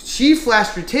 She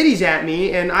flashed her titties at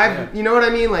me, and you know what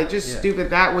I mean? Like, just stupid.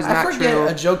 That was not true. I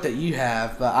forget a joke that you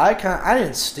have, but I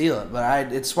didn't steal it,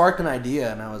 but it sparked an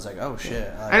idea, and I was like, oh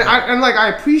shit. And I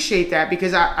appreciate that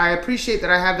because I appreciate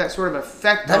that I have that sort of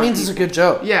effect. That means it's a good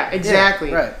joke. Yeah, exactly.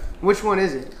 Yeah, right. Which one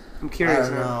is it? I'm curious.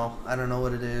 I don't know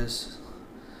what it is.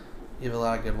 You have a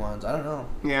lot of good ones. I don't know.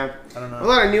 Yeah. I don't know. A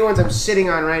lot of new ones I'm sitting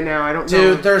on right now. I don't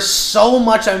know. Dude, there's so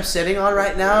much I'm sitting on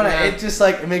right now, and it just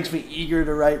like it makes me eager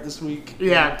to write this week.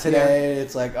 Yeah. Today,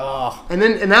 it's like, oh.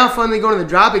 And now finally going to the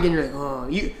drop again, you're like, oh.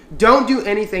 You don't do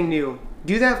anything new.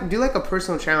 Do like a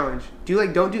personal challenge.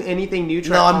 Don't do anything new.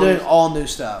 I'm doing all new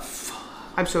stuff.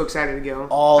 I'm so excited to go.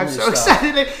 I'm so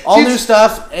excited. All new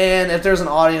stuff, and if there's an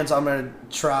audience, I'm gonna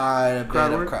try a bit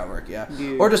of crowd work,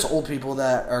 Dude. Or just old people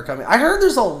that are coming. I heard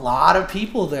there's a lot of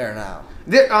people there now.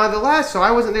 So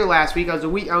I wasn't there last week. I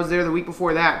was there the week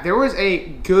before that. There was a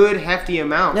good hefty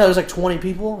amount. Yeah, there's like 20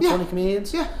 people, 20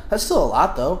 comedians. Yeah, that's still a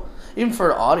lot though. Even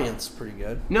for an audience, pretty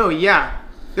good. No, yeah.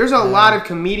 There's a lot of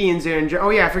comedians there. Oh,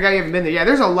 yeah, I forgot you haven't been there. Yeah,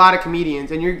 there's a lot of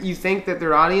comedians, and you think that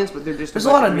they're audience, but they're just... There's a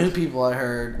lot of new people, I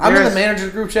heard. I'm in the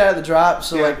manager's group chat at the drop,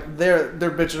 so, like, they're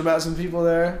bitching about some people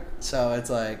there. So, it's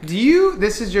like...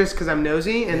 This is just because I'm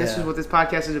nosy, and this is what this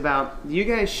podcast is about. Do you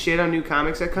guys shit on new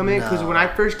comics that come in? Because when I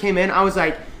first came in, I was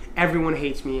like... Everyone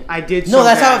hates me. I did so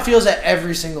that's bad. how it feels at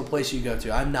every single place you go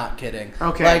to. I'm not kidding.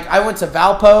 Okay. Like, I went to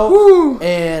Valpo,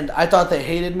 and I thought they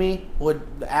hated me, would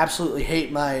absolutely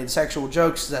hate my sexual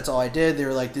jokes. That's all I did. They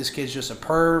were like, this kid's just a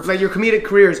perv. Like, your comedic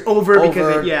career is over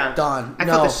because, done. I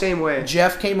felt the same way.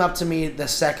 Jeff came up to me the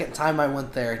second time I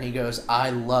went there, and he goes, I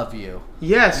love you.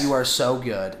 Yes. You are so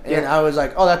good. And I was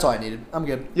like, oh, that's all I needed. I'm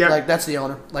good. Yeah. Like, that's the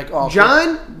owner. Like, oh,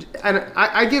 John, and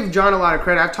I give John a lot of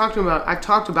credit. I've talked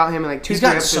about him in like 2 He's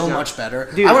gotten so much better.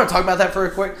 Dude. I want to talk about that for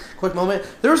a quick moment.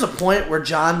 There was a point where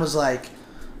John was like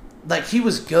he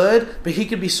was good, but he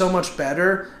could be so much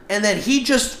better. And then he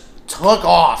just took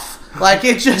off. Like,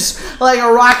 it's just like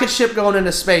a rocket ship going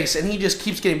into space, and he just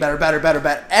keeps getting better.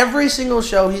 Every single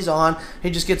show he's on, he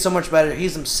just gets so much better.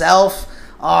 He's himself.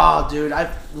 Oh, dude,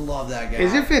 I love that guy.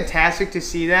 Is it fantastic to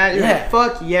see that? You're like,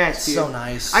 fuck yes, dude. So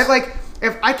nice.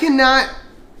 If I cannot,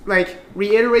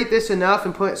 reiterate this enough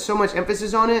and put so much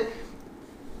emphasis on it,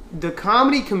 the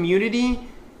comedy community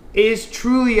is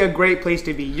truly a great place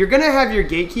to be. You're going to have your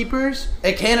gatekeepers.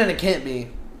 It can and it can't be.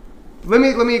 Let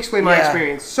me explain my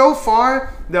experience. So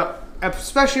far,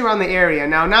 especially around the area.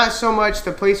 Now, not so much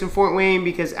the place in Fort Wayne,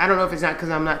 because I don't know if it's not because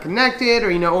I'm not connected,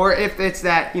 or if it's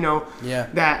that,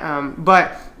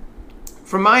 but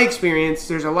from my experience,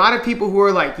 there's a lot of people who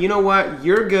are like, you know what,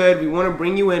 you're good, we want to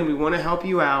bring you in, we want to help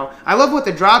you out. I love what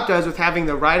the drop does with having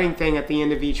the writing thing at the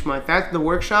end of each month. That's the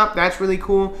workshop, that's really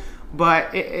cool.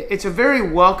 But it's a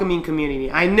very welcoming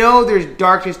community. I know there's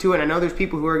darkness to it. I know there's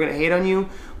people who are going to hate on you.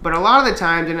 But a lot of the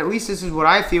times, and at least this is what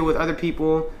I feel with other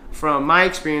people from my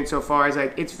experience so far, is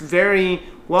like it's very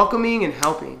welcoming and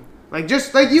helping. Like,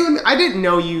 just like you, I didn't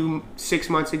know you 6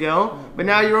 months ago, but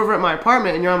now you're over at my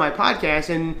apartment and you're on my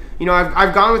podcast, and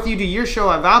I've gone with you to your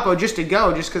show at Valpo just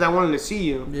because I wanted to see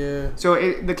you. Yeah. So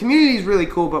the community is really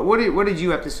cool. But what did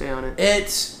you have to say on it?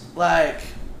 It's like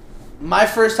my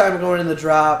first time going in the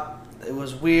drop. It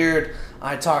was weird.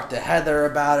 I talked to Heather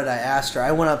about it. I asked her.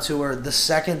 I went up to her the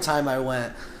second time I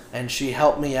went, and she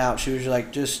helped me out. She was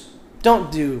like, just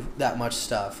don't do that much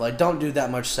stuff. Like, don't do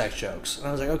that much sex jokes. And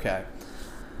I was like, okay.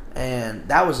 And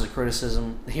that was the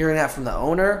criticism. Hearing that from the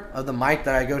owner of the mic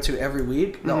that I go to every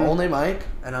week, the only mic,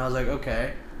 and I was like,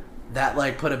 okay. That,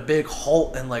 put a big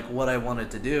halt in, what I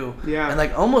wanted to do. Yeah.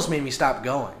 And, almost made me stop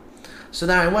going. So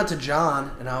then I went to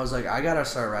John, and I was like, I got to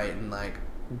start writing,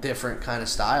 different kind of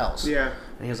styles. Yeah.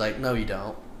 And he was like, no, you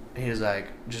don't. And he was like,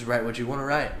 just write what you want to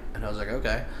write. And I was like,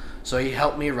 okay. So he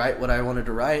helped me write what I wanted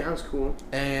to write. That was cool.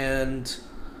 And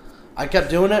I kept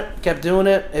doing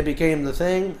it. It became the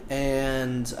thing.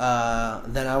 And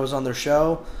then I was on their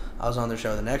show. I was on their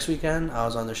show the next weekend. I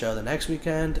was on their show the next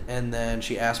weekend, and then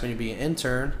she asked me to be an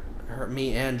intern,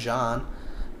 me and John,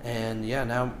 and yeah,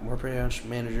 now we're pretty much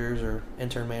managers or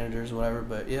intern managers or whatever.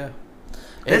 But yeah,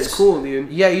 It's cool, dude.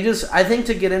 Yeah, I think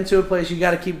to get into a place, you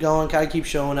got to keep going, got to keep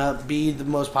showing up, be the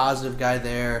most positive guy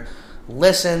there,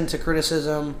 listen to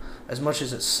criticism as much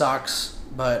as it sucks,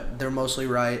 but they're mostly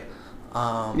right.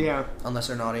 Yeah. Unless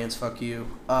they're an audience, fuck you.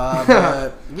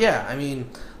 But yeah, I mean,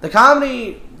 the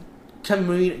comedy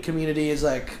community is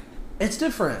like, it's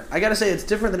different. I gotta say, it's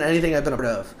different than anything I've been a part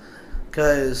of.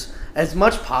 Because as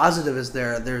much positive as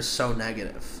there's so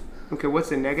negative. Okay, what's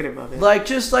the negative of it? Like,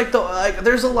 just like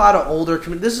there's a lot of older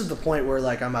this is the point where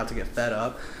like I'm about to get fed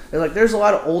up. There's a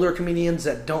lot of older comedians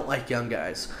that don't like young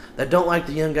guys. That don't like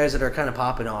the young guys that are kind of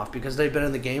popping off because they've been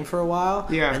in the game for a while.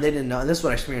 Yeah. And they didn't know. And this is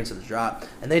what I experienced at the drop.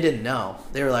 And they didn't know.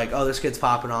 They were like, oh, this kid's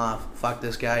popping off. Fuck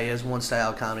this guy. He has one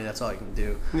style of comedy. That's all he can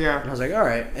do. Yeah. And I was like, all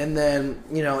right. And then,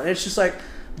 and it's just like,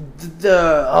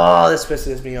 this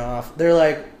pisses me off. They're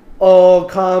like, oh,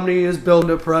 comedy is building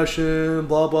depression,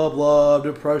 blah, blah, blah,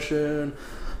 depression,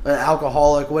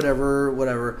 alcoholic,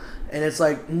 whatever. And it's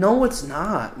like, no, it's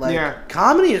not. Like,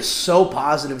 comedy is so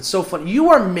positive. It's so funny. You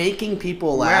are making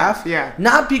people laugh. Yeah.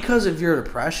 Not because of your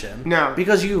depression. No.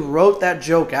 Because you wrote that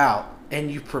joke out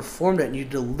and you performed it and you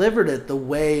delivered it the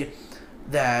way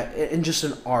that in just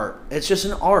an art. It's just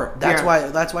an art. That's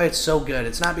why it's so good.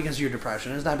 It's not because of your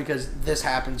depression. It's not because this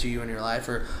happened to you in your life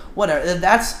or whatever.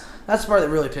 That's the part that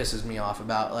really pisses me off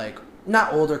about, like,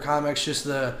 not older comics, just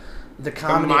the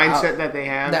comedy mindset that they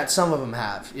have, that some of them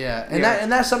have, and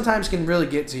that sometimes can really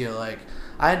get to you. Like,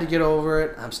 I had to get over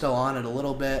it. I'm still on it a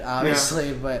little bit,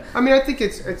 obviously, but I mean, I think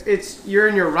it's you're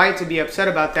in your right to be upset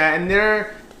about that, and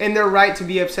they're in their right to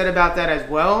be upset about that as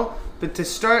well. But to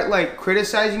start like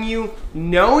criticizing you,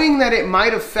 knowing that it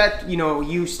might affect,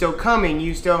 you still coming,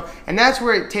 and that's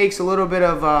where it takes a little bit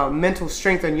of mental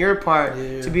strength on your part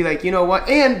to be like, you know what,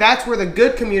 and that's where the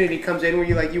good community comes in, where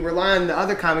you rely on the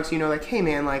other comics, like, hey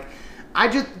man, like, I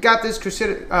just got this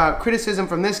criticism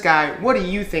from this guy. What do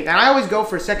you think? And I always go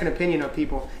for a second opinion of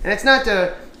people, and it's not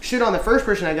to shit on the first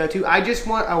person I go to. I just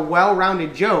want a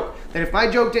well-rounded joke. That if my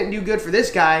joke didn't do good for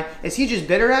this guy, is he just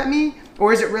bitter at me?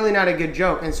 Or is it really not a good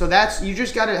joke? And so you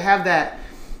just got to have that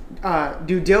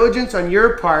due diligence on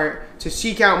your part to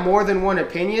seek out more than one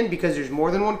opinion, because there's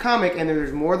more than one comic and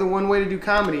there's more than one way to do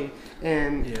comedy.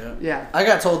 And yeah. I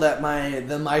got told that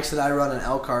the mics that I run in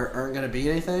Elkhart aren't going to be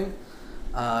anything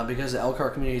because the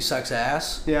Elkhart community sucks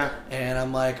ass. Yeah. And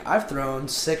I'm like, I've thrown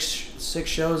six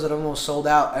shows that almost sold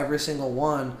out every single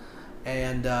one,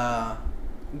 and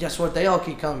guess what? They all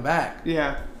keep coming back.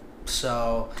 Yeah.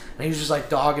 So, and he was just like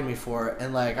dogging me for it,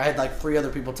 and like I had like 3 other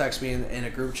people text me in a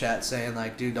group chat saying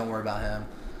like, dude, don't worry about him,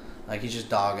 like he's just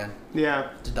dogging. Yeah.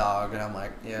 It's a dog. And I'm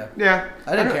like, yeah.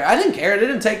 I didn't care. It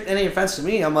didn't take any offense to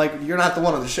me. I'm like, you're not the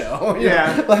one on the show.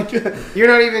 Yeah. Like, you're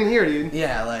not even here, dude.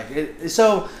 Yeah, like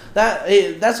so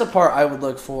that's a part I would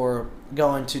look for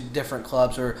going to different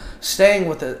clubs or staying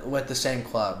with the same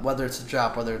club, whether it's the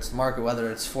Drop, whether it's the Market,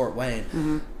 whether it's Fort Wayne.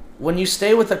 Mm-hmm. When you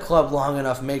stay with a club long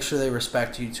enough, make sure they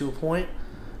respect you to a point.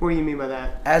 What do you mean by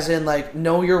that? As in, like,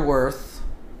 know your worth,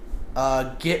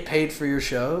 get paid for your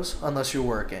shows unless you're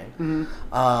working.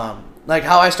 Mm-hmm. Like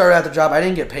how I started at the job, I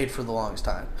didn't get paid for the longest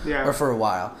time, or for a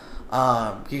while,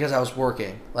 because I was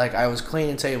working. Like I was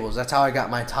cleaning tables. That's how I got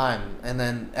my time. And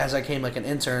then as I came like an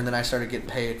intern, then I started getting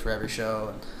paid for every show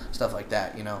and stuff like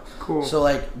that, Cool. So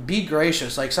like, be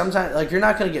gracious. Like sometimes, like you're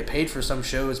not gonna get paid for some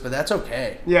shows, but that's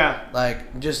okay. Yeah.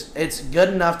 Like just, it's good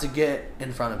enough to get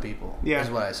in front of people. Yeah. Is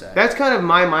what I say. That's kind of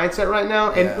my mindset right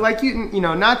now, and like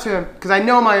not to, because I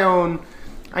know my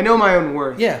own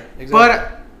worth. Yeah. Exactly.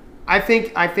 But I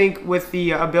think with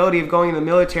the ability of going in the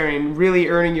military and really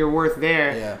earning your worth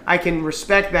there, I can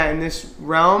respect that in this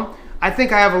realm. I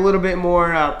think I have a little bit more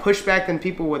pushback than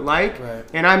people would like,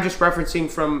 and I'm just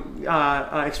referencing from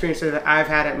experiences that I've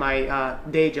had at my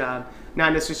day job,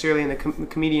 not necessarily in the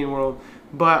comedian world.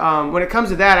 But when it comes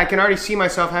to that, I can already see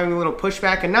myself having a little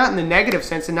pushback, and not in the negative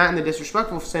sense and not in the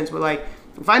disrespectful sense, but like,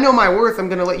 if I know my worth, I'm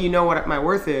going to let you know what my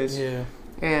worth is. Yeah.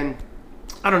 And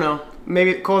I don't know.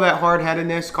 Maybe call that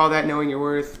hard-headedness, call that knowing your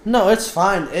worth. No, it's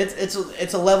fine. It's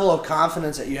a level of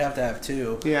confidence that you have to have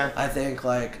too. Yeah. I think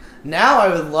like now I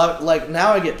would love, like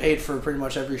now I get paid for pretty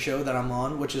much every show that I'm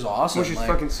on, which is awesome. Which is like,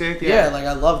 fucking sick. Yeah, like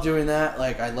I love doing that.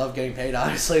 Like I love getting paid.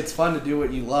 Obviously, it's fun to do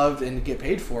what you love and get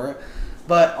paid for it.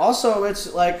 But also,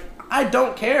 it's like I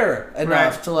don't care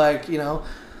enough to like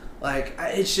like,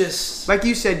 it's just... Like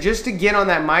you said, just to get on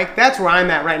that mic, that's where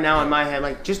I'm at right now in my head.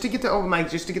 Like, just to get the open mic,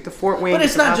 just to get the Fort Wayne... But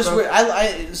it's not just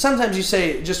where... sometimes you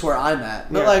say just where I'm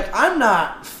at. But, like, I'm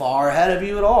not far ahead of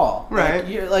you at all. Right.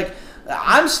 Like, you're, like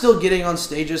I'm still getting on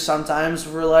stages sometimes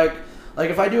for like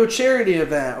if I do a charity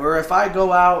event or if I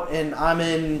go out and I'm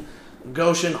in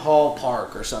Goshen Hall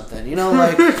Park or something, you know,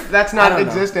 like that's not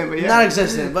existent, but yeah, not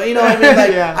existent, but you know what I mean.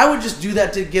 Like yeah. I would just do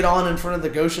that to get on in front of the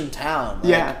Goshen town.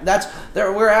 Like,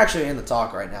 we're actually in the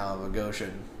talk right now of a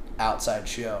Goshen outside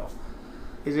show.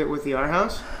 Is it with the Art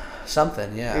House?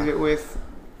 Something, yeah. Is it with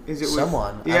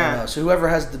someone? Yeah. I don't know. So whoever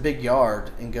has the big yard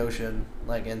in Goshen,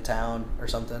 like in town or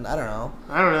something. I don't know.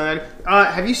 I don't know.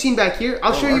 Have you seen back here?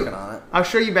 I'll show you. On it. I'll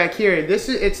show you back here.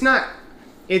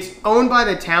 It's owned by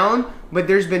the town, but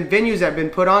there's been venues that have been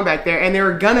put on back there, and they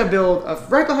were gonna build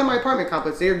right behind my apartment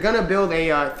complex. They were gonna build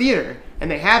a theater,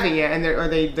 and they haven't yet, and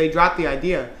they dropped the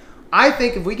idea. I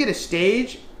think if we get a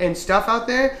stage and stuff out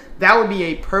there, that would be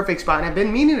a perfect spot. And I've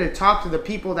been meaning to talk to the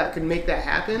people that could make that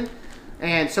happen,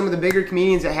 and some of the bigger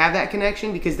comedians that have that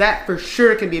connection, because that for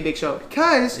sure can be a big show.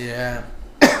 Because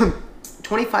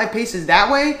 25 paces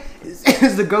that way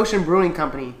is the Goshen Brewing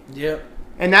Company. Yep.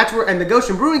 And the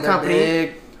Goshen Brewing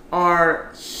Company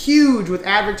are huge with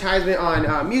advertisement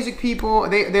on music people.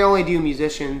 They only do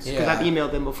musicians because I've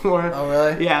emailed them before. Oh,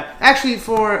 really? Yeah. Actually,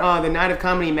 for the Night of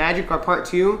Comedy Magic, our part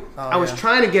 2, I was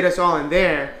trying to get us all in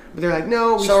there, but they're like,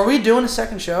 no. So are we doing a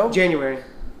second show? January.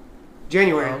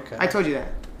 Oh, okay. I told you that.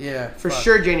 Yeah. For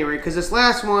sure January, because this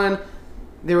last one,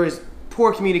 there was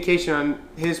poor communication on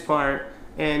his part,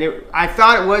 and I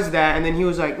thought it was that, and then he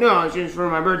was like, no, it's just for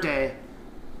my birthday.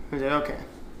 I was like, okay.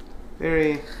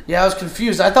 Yeah, I was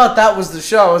confused. I thought that was the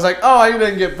show. I was like, oh, I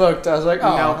didn't get booked. I was like,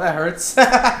 oh, no. That hurts.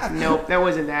 Nope, that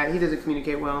wasn't that. He doesn't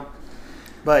communicate well.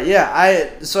 But yeah,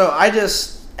 I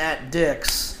just at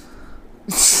Dick's.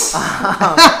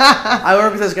 I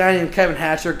work with this guy named Kevin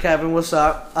Hatcher. Kevin, what's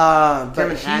up?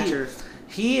 Kevin Hatcher.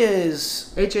 He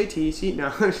is HATC.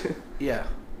 No. Yeah.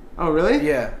 Oh really?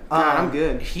 Yeah. God, I'm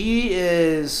good. He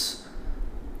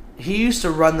used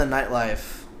to run the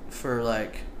nightlife for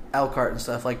like Elkhart and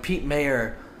stuff. Like Pete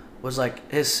Mayer was like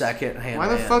his second hand. Why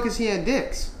the fuck is he at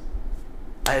Dick's?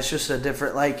 It's just a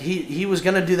different, like he was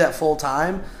gonna do that full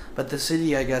time, but the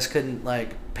city I guess couldn't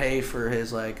like pay for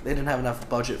his, like they didn't have enough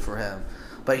budget for him.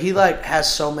 But he like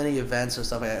has so many events and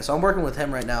stuff like that. So I'm working with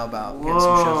him right now about getting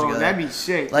some shows together. That'd be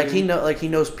sick. Like dude. He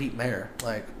knows Pete Mayer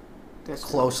like that's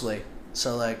closely. Cool.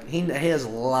 So like he has a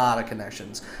lot of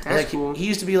connections. That's like, cool. He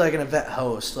used to be like an event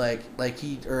host, or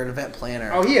an event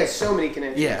planner. Oh, he has so many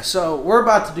connections. Yeah, so we're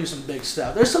about to do some big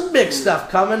stuff. There's some big stuff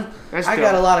coming. That's I dope.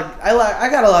 got a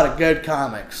lot of good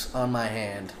comics on my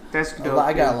hand. That's dope.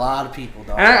 I got a lot of people,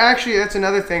 dog. And actually, that's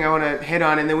another thing I want to hit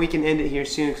on, and then we can end it here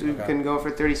soon because we can go for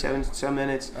 37 some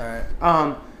minutes. All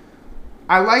right.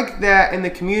 I like that in the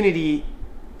community.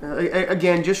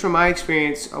 Again, just from my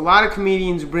experience, a lot of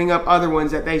comedians bring up other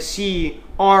ones that they see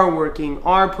are working,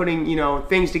 are putting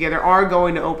things together, are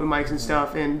going to open mics and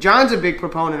stuff. And John's a big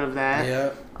proponent of that.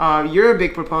 Yeah. You're a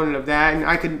big proponent of that, and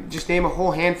I could just name a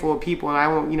whole handful of people, and I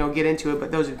won't get into it.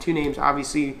 But those are two names,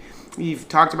 obviously, you've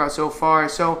talked about so far.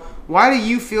 So why do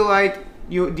you feel like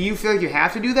you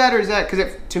have to do that, or is that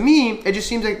because to me it just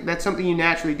seems like that's something you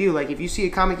naturally do? Like if you see a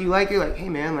comic you like, you're like, hey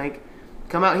man, like,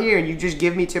 come out here, and you just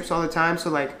give me tips all the time. So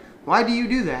like, why do you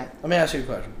do that? Let me ask you a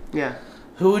question. Yeah.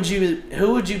 Who would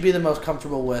you be the most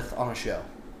comfortable with on a show?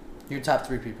 Your top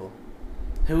 3 people.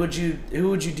 Who would you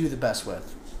do the best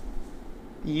with?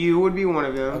 You would be one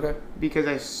of them. Okay.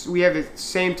 Because we have the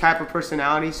same type of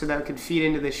personality, so that could feed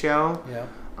into the show. Yeah.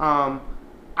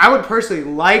 I would personally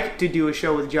like to do a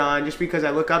show with John just because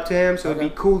I look up to him, so it'd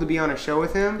be cool to be on a show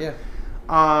with him. Yeah.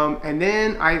 And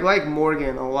then I like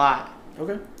Morgan a lot.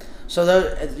 Okay.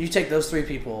 So you take those 3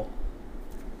 people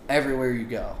everywhere you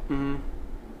go. Mm-hmm.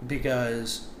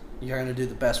 Because you're going to do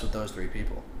the best with those 3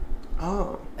 people.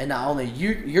 Oh. And not only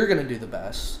you're going to do the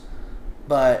best,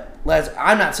 but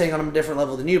I'm not saying I'm on a different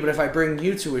level than you, but if I bring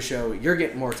you to a show, you're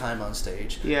getting more time on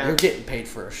stage. Yeah. You're getting paid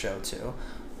for a show too.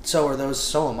 So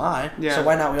am I. Yeah. So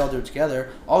why not we all do it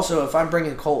together? Also, if I'm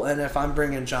bringing Colton, if I'm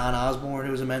bringing John Osborne,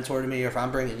 who's a mentor to me, or if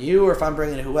I'm bringing you, or if I'm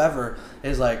bringing whoever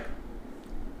is like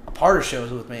a part of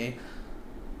shows with me,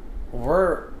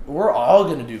 we're all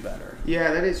going to do better.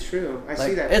 Yeah, that is true. I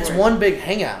see that. It's one big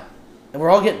hangout, and we're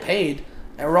all getting paid,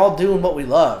 and we're all doing what we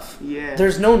love. Yeah.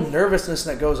 There's no nervousness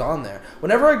that goes on there.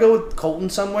 Whenever I go with Colton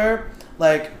somewhere,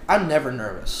 like, I'm never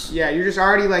nervous. Yeah, you're just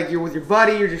already, like, you're with your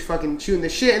buddy, you're just fucking shooting the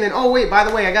shit, and then, oh, wait, by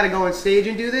the way, I got to go on stage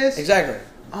and do this? Exactly.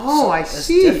 Oh, I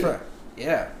see. It's different.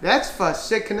 Yeah. That's a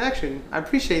sick connection. I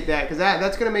appreciate that, because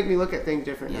that's going to make me look at things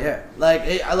different now. Yeah.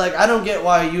 I don't get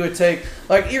why you would take,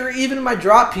 like, even my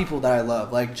drop people that I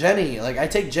love, like Jenny. Like, I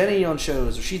take Jenny on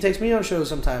shows, or she takes me on shows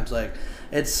sometimes. Like,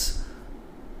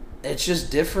 it's just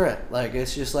different. Like,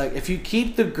 it's just like, if you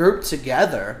keep the group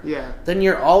together, Yeah. then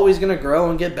you're always going to grow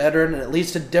and get better, and it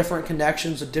leads to different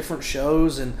connections with different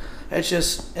shows, and it's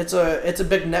just, it's a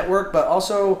big network, but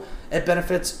also it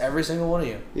benefits every single one of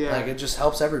you. Yeah. Like, it just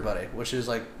helps everybody, which is,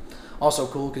 like, also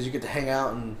cool because you get to hang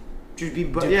out and Just be,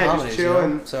 do yeah, comedies, just chill. you know?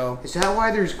 And So, is that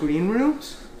why there's green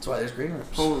rooms? that's why there's green rooms.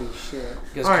 Holy shit.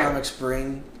 Because All right. comics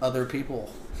bring other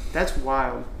people. That's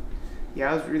wild. Yeah,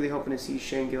 I was really hoping to see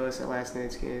Shane Gillis at last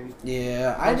night's game.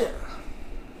 Yeah,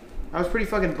 I was pretty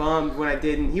fucking bummed when I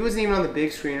didn't. He wasn't even on the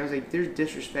big screen. I was like, there's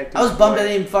disrespect. I was bummed I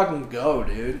didn't even fucking go,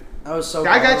 dude. I was so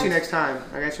I got bummed. you next time.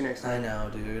 I know,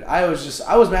 dude. I was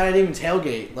mad I didn't even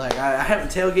tailgate. Like, I haven't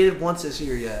tailgated once this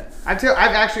year yet. I've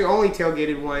actually only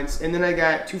tailgated once, and then I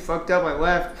got too fucked up. I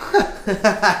left.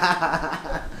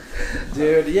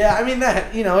 Dude, yeah, I mean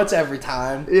that, it's every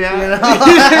time. Yeah. You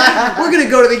know? We're gonna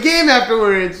go to the game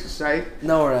afterwards. Psych.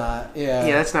 No, we're not. Yeah.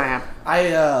 Yeah, that's not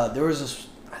happening. There was this,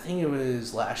 I think it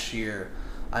was last year,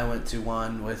 I went to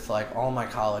one with, like, all my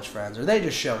college friends, or they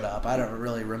just showed up. I don't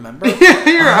really remember.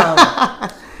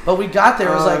 But we got there,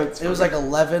 it was like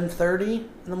 11:30 in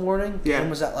the morning. Yeah. Game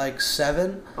was at like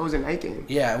 7. It was a night game.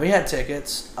 Yeah, we had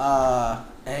tickets,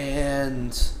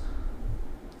 and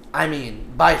I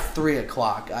mean, by 3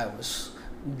 o'clock, I was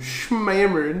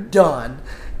Hammered. done.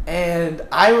 And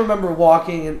I remember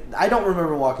walking, and I don't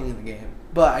remember walking in the game,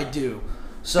 but I do.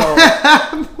 So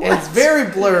it's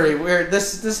very blurry. Where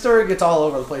this story gets all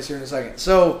over the place here in a second.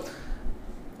 So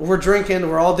we're drinking,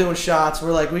 we're all doing shots.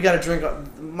 We're like, we got to drink.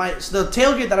 So the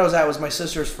tailgate that I was at was my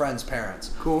sister's friend's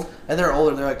parents. Cool. And they're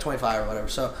older. They're like 25 or whatever.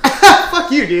 So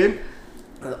fuck you, dude.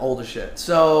 Old as shit.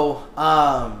 So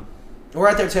we're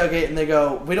at their tailgate, and they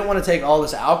go, we don't want to take all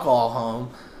this alcohol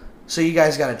home, so you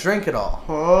guys got to drink it all.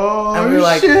 Oh, and we were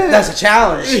like, shit. that's a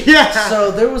challenge. Yeah. So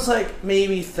there was like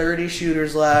maybe 30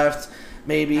 shooters left.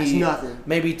 That's nothing.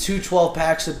 Maybe 2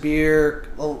 12-packs of beer.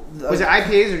 Was it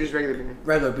IPAs or just regular beer?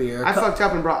 Regular beer. I fucked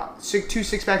up and brought 2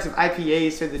 6-packs of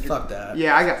IPAs to the. Fuck that.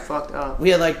 Yeah, I got fucked up. We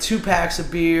had like 2 packs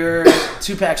of beer,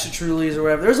 2 packs of Trulies or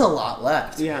whatever. There's a lot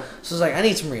left. Yeah. So it's like, I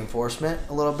need some reinforcement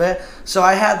a little bit. So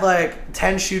I had like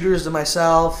 10 shooters to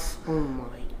myself. Oh my.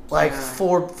 Like God.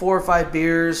 4 or 5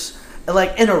 beers.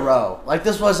 Like in a row. Like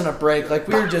this wasn't a break. Like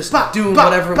we were just doing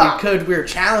whatever we could. We were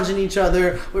challenging each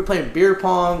other. We were playing beer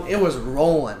pong. It was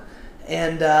rolling.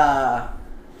 And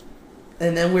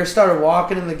then we started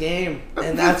walking in the game,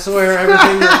 and that's where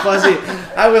everything got fuzzy.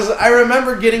 I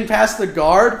remember getting past the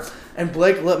guard, and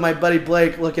my buddy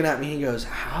Blake, looking at me. He goes,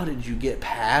 "How did you get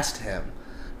past him?"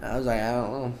 And I was like, "I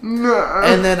don't know."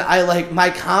 And then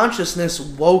my consciousness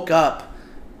woke up,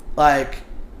 like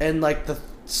in like the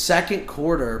second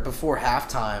quarter before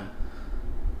halftime.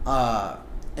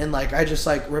 And like I just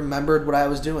like remembered what I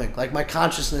was doing. Like my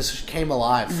consciousness came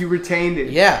alive. You retained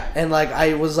it. Yeah, and like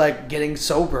I was like getting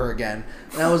sober again,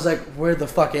 and I was like, "Where the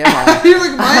fuck am I?" You're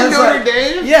like, "My Notre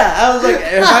Dame." Yeah, I was like,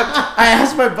 I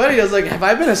asked my buddy, I was like, "Have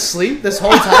I been asleep this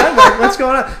whole time? Like, what's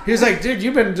going on?" He was like, "Dude,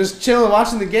 you've been just chilling,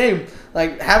 watching the game,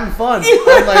 like having fun."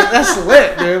 I'm like, "That's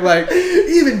lit, dude." Like,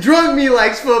 even drunk me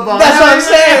likes football. that's what I'm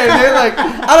saying, dude. Like,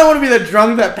 I don't want to be the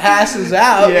drunk that passes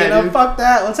out. Yeah, dude. Fuck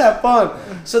that. Let's have fun.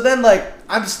 So then, like,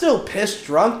 I'm still pissed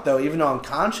drunk though, even though I'm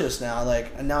conscious now.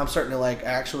 Like, and now I'm starting to like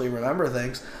actually remember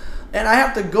things, and I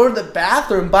have to go to the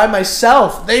bathroom by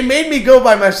myself. They made me go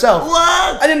by myself.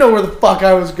 What? I didn't know where the fuck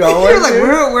I was going. You're like,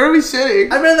 where are we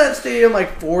sitting? I've been in that stadium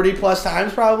like 40 plus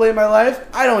times probably in my life.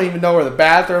 I don't even know where the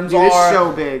bathrooms Dude, are. it's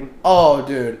so big. Oh,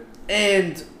 dude.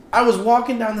 And I was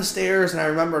walking down the stairs, and I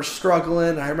remember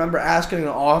struggling. And I remember asking an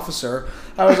officer.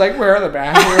 I was like, "Where are the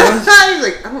bathrooms?" He's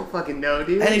like, "I don't fucking know,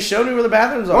 dude." And he showed me where the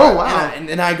bathrooms are. Oh, wow.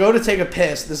 And I go to take a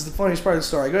piss. This is the funniest part of the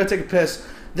story. I go to take a piss.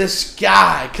 This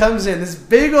guy comes in. This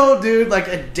big old dude, like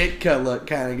a Ditka look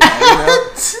kind of guy, you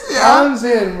know? Yeah. Comes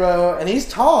in, bro. And he's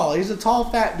tall. He's a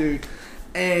tall, fat dude.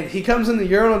 And he comes in the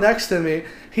urinal next to me.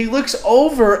 He looks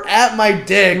over at my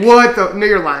dick. What the? No,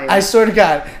 you're lying. I swear to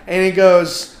God. And he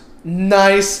goes,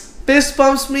 "Nice." Fist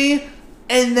bumps me.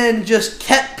 And then just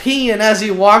kept peeing as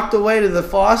he walked away to the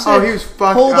faucet. Oh, he was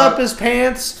fucked pulled up. up his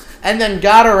pants. And then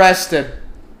got arrested.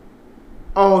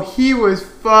 Oh, he was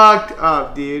fucked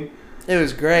up, dude. It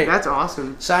was great. That's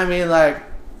awesome. So, I mean, like,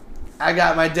 I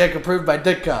got my dick approved by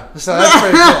Ditka. So, that's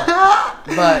pretty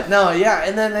cool. But, no, yeah.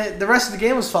 And then the rest of the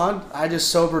game was fun. I just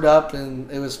sobered up, and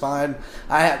it was fine.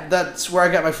 That's where I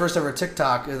got my first ever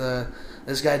TikTok.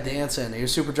 This guy dancing. He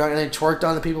was super drunk, and then he twerked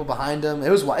on the people behind him. It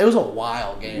was a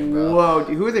wild game, bro. Whoa,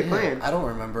 dude. Who are they playing? I don't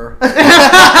remember.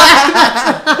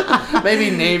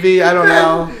 Maybe Navy. I don't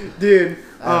know. Dude,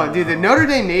 Oh, dude, the Notre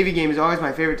Dame Navy game is always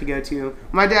my favorite to go to.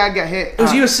 My dad got hit. It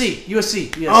was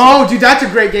USC. Oh, dude, that's a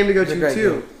great game to go to,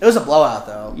 too. Game. It was a blowout,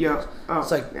 though. Yeah. Oh,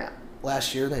 it's like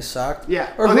last year they sucked.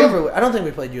 Yeah. Or whoever. I don't think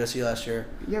we played USC last year.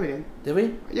 Yeah, we did. Did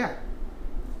we? Yeah.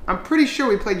 I'm pretty sure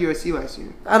we played USC last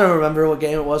year. I don't remember what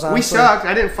game it was, honestly. We sucked.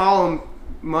 I didn't follow them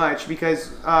much because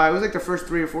it was like the first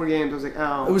 3 or 4 games. I was like,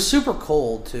 oh. It was super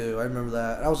cold, too. I remember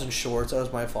that. I was in shorts. That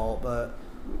was my fault, but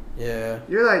yeah.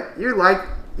 You're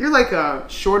like a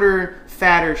shorter,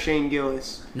 fatter Shane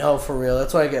Gillis. No, for real.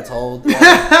 That's what I get told.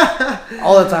 Yeah.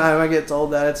 All the time I get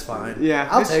told that. It's fine. Yeah.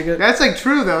 I'll take it. That's like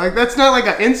true though. Like that's not like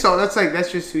an insult.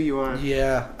 That's just who you are.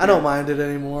 Yeah. I don't mind it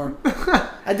anymore.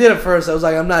 I did it first. I was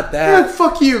like, I'm not that. You're like,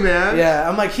 fuck you, man. Yeah.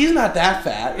 I'm like, he's not that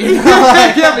fat. You know,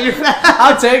 like, yeah, but you're fat.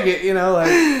 I'll take it, you know, like.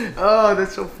 Oh,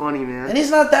 that's so funny, man. And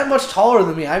he's not that much taller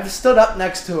than me. I've stood up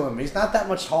next to him. He's not that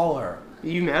much taller.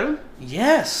 You met him?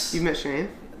 Yes. You met Shane?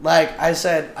 Like I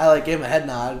said, I gave him a head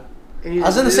nod. I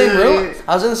was in the same room.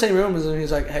 I was in the same room as him.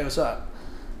 He's like, "Hey, what's up?"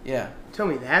 Yeah. Tell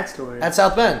me that story. At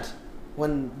South Bend,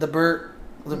 when the Burt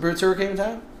tour came in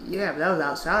town. Yeah, but that was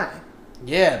outside.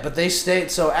 Yeah, but they stayed.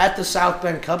 So at the South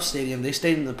Bend Cub Stadium, they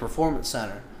stayed in the Performance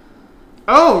Center.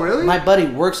 Oh, really? My buddy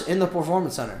works in the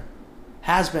Performance Center.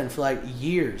 Has been for like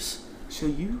years.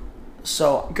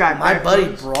 So my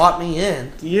buddy brought me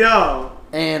in. Yo.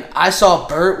 And I saw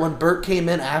Burt when Burt came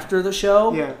in after the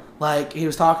show. Yeah. Like, he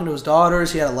was talking to his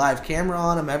daughters. He had a live camera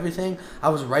on him, everything. I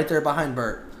was right there behind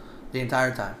Burt the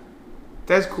entire time.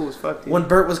 That's cool as fuck, dude. When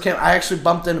Burt was I actually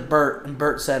bumped into Burt, and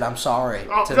Burt said, "I'm sorry."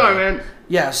 Oh, sorry, man.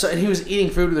 Yeah, so and he was eating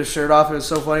food with his shirt off. It was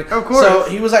so funny. Of course. So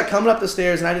he was, like, coming up the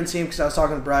stairs, and I didn't see him because I was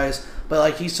talking to Bryce. But,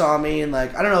 like, he saw me, and,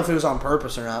 like, I don't know if it was on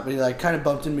purpose or not, but he, like, kind of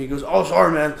bumped into me. He goes, "Oh,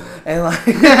 sorry, man." And, like,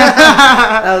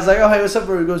 I was like, "Oh, hey, what's up,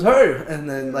 bro?" He goes, "Hey." And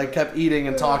then, like, kept eating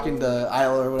and talking to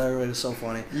Isla or whatever. It was so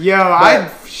funny. Yo, I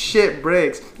shit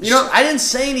bricks. You know, I didn't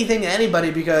say anything to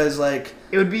anybody because, like,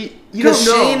 it would be, you don't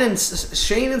know.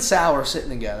 Shane and Sal were sitting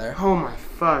together. Oh, my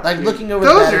fuck. Like, dude. looking over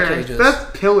the batting cages.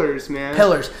 That's pillars, man.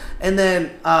 Pillars. And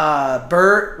then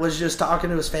Bert was just talking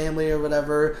to his family or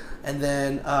whatever. And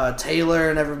then Taylor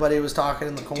and everybody was talking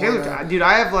in the corner. Taylor, dude,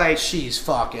 I have like... She's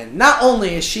fucking... Not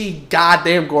only is she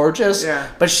goddamn gorgeous,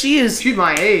 but she's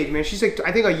my age, man. She's like,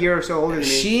 I think a year or so older than me.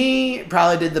 She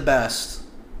probably did the best.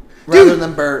 Rather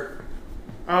than Bert.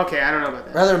 Okay, I don't know about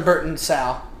that. Rather than Bert and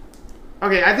Sal.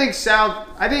 Okay, I think Sal...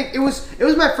 I think it was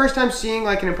my first time seeing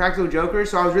like an Impractical Joker,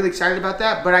 so I was really excited about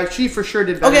that. But she for sure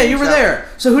did better. Okay, you were there.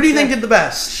 So who do you think did the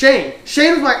best? Shane.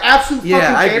 Shane was my absolute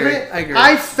fucking favorite. I agree.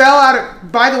 I fell out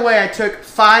of... By the way, I took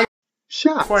 5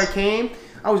 shots before I came.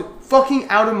 I was fucking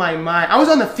out of my mind. I was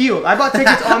on the field. I bought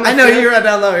tickets on the field. I know, field. you were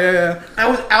down low. Yeah. I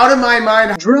was out of my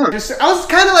mind. Drunk. I was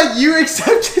kind of like you,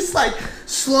 except just like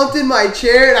slumped in my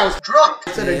chair, and I was drunk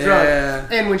instead of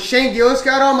drunk. And when Shane Gillis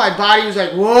got on, my body was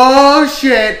like, whoa,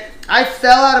 shit. I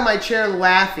fell out of my chair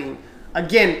laughing.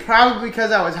 Again, probably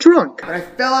because I was drunk. But I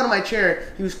fell out of my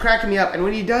chair. He was cracking me up. And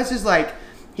when he does his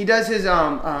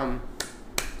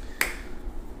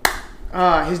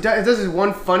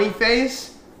one funny face.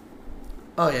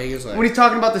 Oh, yeah, he was like... When he's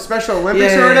talking about the Special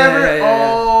Olympics or whatever. Yeah.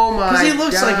 Oh, my God. Because he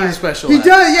looks like he's special. He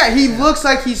does, yeah. He looks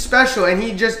like he's special. And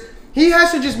he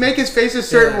has to just make his face a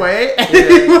certain way. And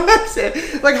he looks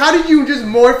it. Like, how did you just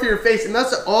morph your face? And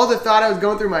that's all the thought I was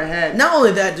going through my head. Not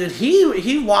only that, dude,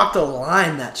 he walked a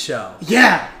line that show.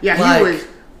 Yeah. Yeah, like, he was...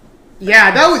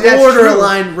 Yeah, that's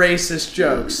borderline racist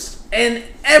jokes. And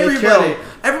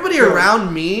everybody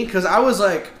around me, because I was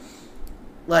like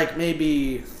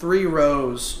maybe 3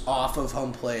 rows off of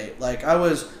home plate. Like I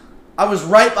was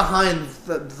right behind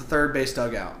the third base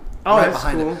dugout. Oh, right that's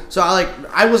behind cool. it. So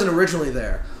I wasn't originally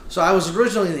there. So I was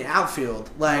originally in the outfield,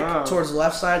 like towards the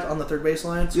left side on the third base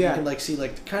line, so you can like see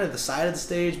like kind of the side of the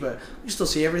stage, but you still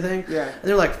see everything. Yeah. And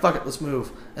they're like, "Fuck it, let's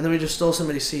move." And then we just stole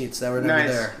somebody's seats that were never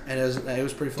there, and it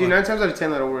was pretty fun. Dude, 9 times out of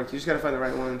 10 that'll work. You just gotta find the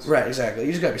right ones. Right, exactly.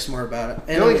 You just gotta be smart about it.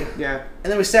 And And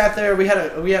then we sat there. We had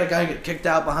a guy get kicked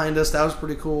out behind us. That was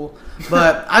pretty cool.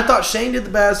 But I thought Shane did the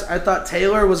best. I thought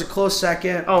Taylor was a close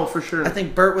second. Oh, for sure. I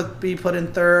think Bert would be put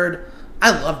in third. I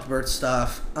loved Bert's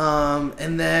stuff.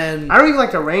 And then I don't even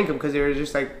like to rank them because they were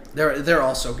just like they're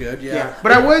all so good. Yeah.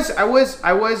 But I was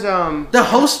the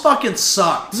host fucking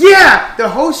sucked. Yeah, the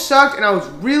host sucked, and I was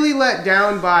really let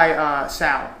down by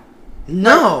Sal.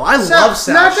 No, I love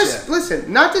Sal.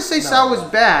 Not to say Sal was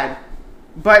bad,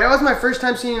 but it was my first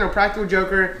time seeing a Practical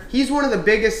Joker. He's one of the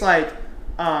biggest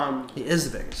he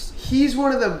is the biggest. He's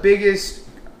one of the biggest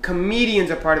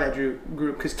comedians a part of that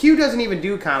group because Q doesn't even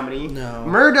do comedy. No.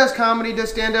 Murr does comedy,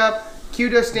 does stand up. Q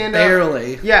does stand up.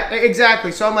 Barely. Yeah,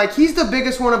 exactly. So I'm like, he's the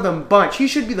biggest one of the bunch. He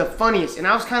should be the funniest. And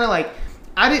I was kind of like,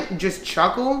 I didn't just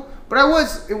chuckle, But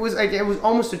it was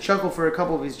almost a chuckle for a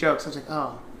couple of his jokes. I was like,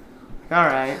 oh, all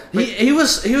right. But He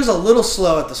was a little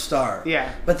slow at the start.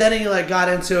 Yeah. But then he like got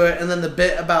into it, and then the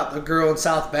bit about the girl in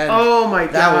South Bend. Oh my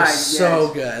god, that was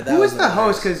so good. Who was the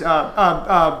host? Because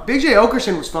Big J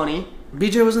Okerson was funny.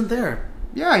 BJ wasn't there.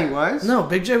 Yeah, he was. No,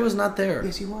 Big J was not there.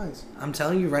 Yes, he was. I'm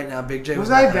telling you right now, Big J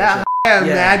was I not that? there. I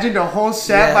imagined a whole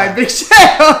set Yeah. by Big J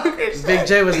Okerson. Big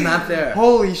J was not there.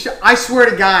 Holy shit! I swear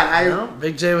to God, No,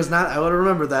 Big J was not. I would have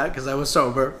remembered that because I was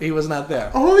sober. He was not there.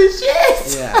 Holy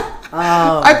shit! Yeah.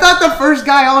 I thought the first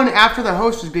guy on after the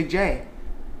host was Big J.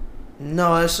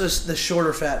 No, it's just the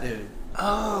shorter fat dude.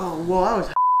 Oh, well, I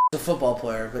was The football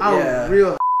player, but I yeah. was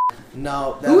real.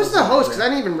 No. Who was the host? Because I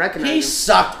didn't even recognize He him.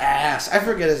 sucked ass. I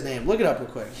forget his name. Look it up real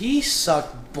quick. He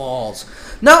sucked balls.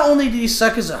 Not only did he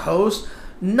suck as a host,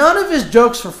 none of his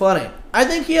jokes were funny. I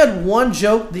think he had one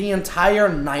joke the entire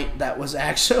night that was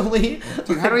actually...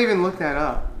 Dude, how do I even look that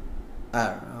up? I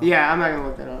don't know. Yeah, I'm not going to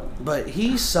look that up. But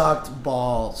he sucked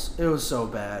balls. It was so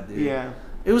bad, dude. Yeah.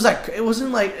 It was like, it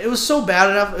wasn't like, it was so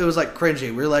bad enough, it was like cringy.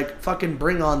 We were like, fucking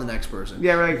bring on the next person.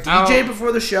 Yeah, we're like, DJ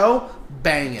before the show,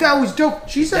 bang it. That was dope.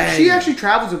 She actually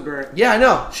travels with Bert. Yeah, I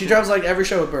know. She travels like every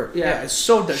show with Bert. Yeah. It's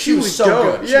so dope. She She was was so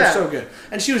dope. good. She Yeah. was so good.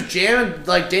 And she was jamming,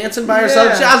 like dancing by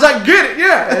herself. Yeah. I was like, get it,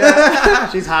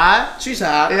 yeah. She's hot. She's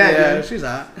hot. Yeah, Yeah, dude. she's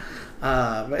hot.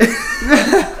 But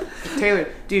Taylor,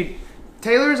 dude.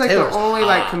 Taylor is like Taylor's the only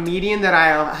like hot. comedian that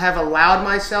I have allowed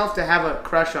myself to have a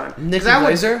crush on. 'Cause Nikki I would-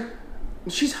 Glaser?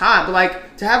 She's hot, but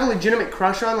like to have a legitimate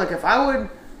crush on, like if I would,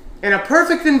 in a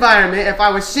perfect environment, if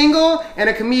I was single and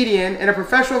a comedian in a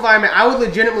professional environment, I would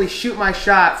legitimately shoot my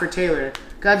shot for Taylor.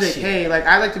 Cause I'd be like, Shit. hey, like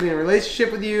I like to be in a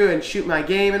relationship with you and shoot my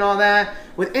game and all that.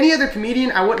 With any other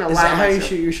comedian, I wouldn't allow Is that how you myself.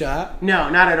 shoot your shot? No,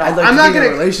 not at all. I'd like I'm to not be in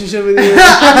gonna. a relationship with you.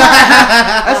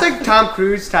 That's like Tom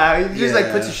Cruise style. He just like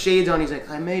Yeah. puts his shades on. He's like,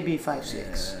 I may be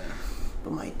 5'6",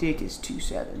 but my dick is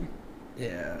 2'7".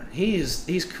 Yeah,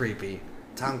 he's creepy.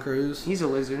 Tom Cruise. He's a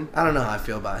lizard. I don't know how I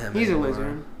feel about him. He's a anymore.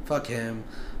 lizard. Fuck him.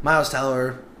 Miles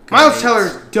Teller. Miles great.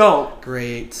 Teller's dope.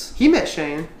 Great. He met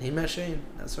Shane. He met Shane.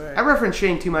 That's right. I reference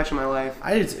Shane too much in my life.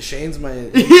 Shane's my.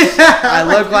 Yeah. I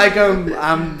look like him.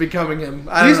 I'm becoming him.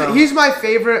 I don't know. He's my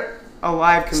favorite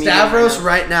alive comedian. Stavros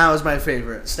right right now is my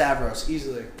favorite. Stavros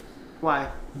easily now. Why?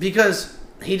 because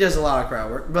he does a lot of crowd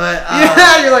work. But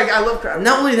Yeah, you're like, I love crowd.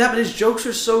 not only that, but his jokes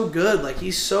are so good. Like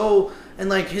he's so. And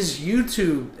like his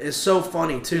YouTube is so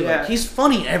funny too. Yeah. Like he's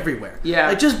funny everywhere. Yeah.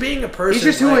 Like just being a person. He's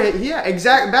just who. like, Yeah,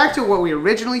 exactly. Back to what we were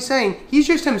originally saying. He's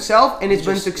just himself, and it's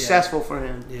been Just- yeah. successful for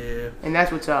him. Yeah. And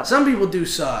that's what's up. Some people do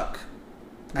suck.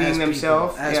 Being as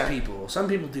themselves, People, as yeah. people. Some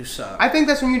people do suck. I think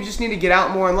that's when you just need to get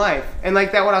out more in life. And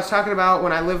like that, what I was talking about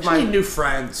when I lived just my. need new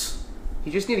friends.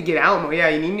 You just need to get out more. Yeah,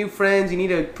 you need new friends. You need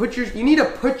to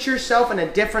put yourself in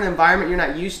a different environment you're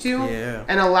not used to. Yeah.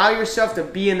 And allow yourself to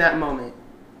be in that moment.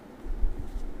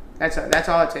 That's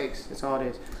all it takes. That's all it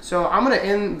is. So I'm gonna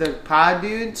end the pod,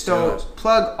 dude. So Do it.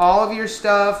 plug all of your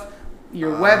stuff,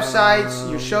 your websites,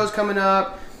 your shows coming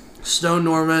up. Stone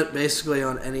Norment, basically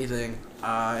on anything.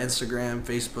 Instagram,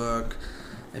 Facebook.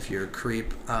 If you're a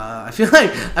creep, I feel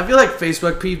like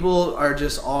Facebook people are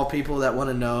just all people that want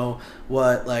to know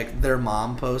what like their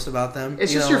mom posts about them.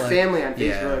 It's You just know, your like- family on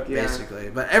Facebook. Yeah. basically.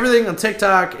 But everything on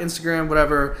TikTok, Instagram,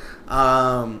 whatever.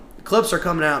 Clips are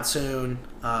coming out soon.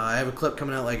 I have a clip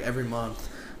coming out like every month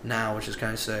now, which is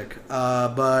kind of sick.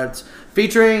 But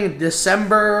featuring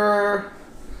December.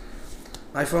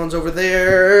 My phone's over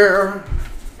there.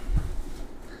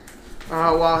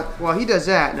 While he does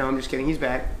that, no, I'm just kidding. He's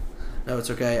back. No, it's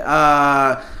okay.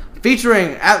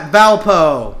 Featuring at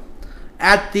Valpo,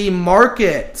 at the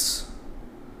market,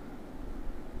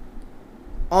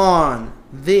 on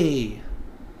the.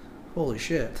 Holy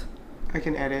shit. I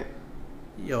can edit.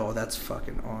 Yo, that's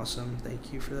fucking awesome.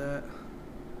 Thank you for that.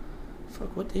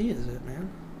 Fuck, what day is it, man?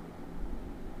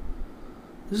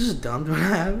 This is dumb. Do I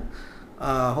have?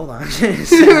 Hold on.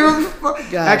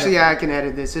 Actually, yeah, I can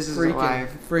edit this. This is live.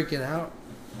 Freaking out.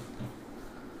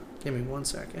 Give me 1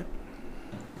 second.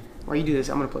 While you do this,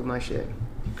 I'm gonna plug my shit.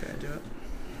 Okay, do it.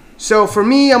 So for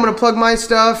me, I'm gonna plug my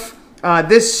stuff.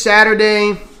 This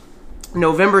Saturday,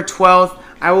 November 12th,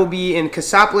 I will be in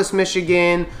Cassopolis,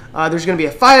 Michigan. There's gonna be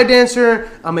a fire dancer,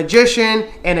 a magician,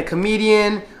 and a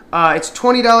comedian. It's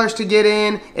 $20 to get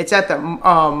in. It's at the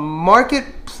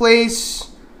Marketplace.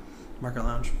 Market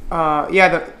Lounge.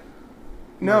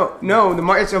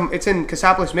 It's in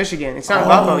Cassopolis, Michigan. It's not Oh,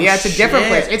 Buffalo. Yeah, it's a different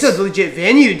shit. place. It's a legit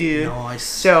venue, dude. Nice.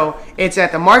 So it's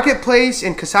at the Marketplace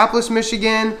in Cassopolis,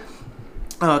 Michigan.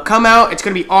 Come out. It's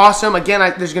going to be awesome. Again,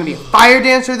 there's going to be a fire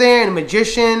dancer there and a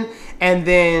magician. And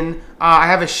then I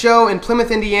have a show in Plymouth,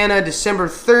 Indiana, December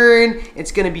 3rd.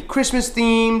 It's going to be Christmas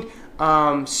themed.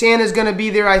 Santa's going to be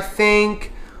there, I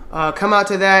think. Come out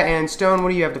to that. And Stone, what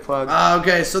do you have to plug?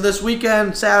 Okay, so this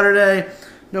weekend, Saturday,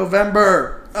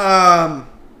 November 12th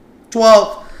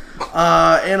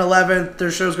and 11th,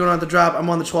 there's shows going on at the Drop. I'm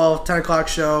on the 12th, 10 o'clock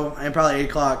show, and probably 8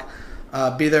 o'clock.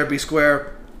 Be there, be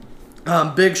square.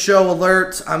 Big show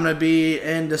alert. I'm going to be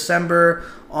in December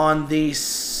on the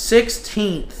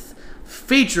 16th,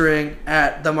 featuring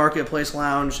at the Marketplace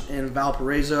Lounge in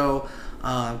Valparaiso.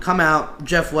 Come out.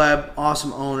 Jeff Webb,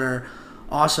 awesome owner.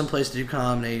 Awesome place to do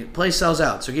comedy. Place sells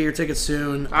out, so get your tickets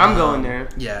soon. I'm going there.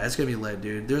 Yeah, it's going to be lit,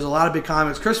 dude. There's a lot of big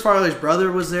comics. Chris Farley's brother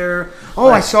was there. Oh,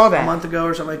 I saw that. A month ago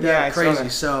or something like that. Yeah, I Crazy.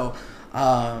 saw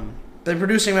that. So, been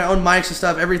producing my own mics and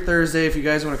stuff every Thursday if you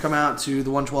guys want to come out to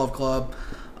the 112 Club.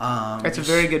 It's a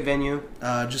very good venue.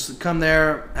 Just come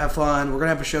there, have fun. We're going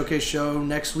to have a showcase show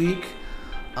next week.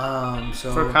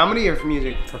 For comedy or for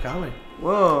music? For comedy.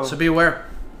 Whoa. So be aware.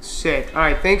 Sick. All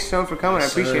right, thanks, Stone, for coming. I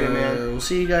appreciate it, man. We'll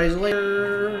see you guys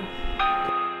later.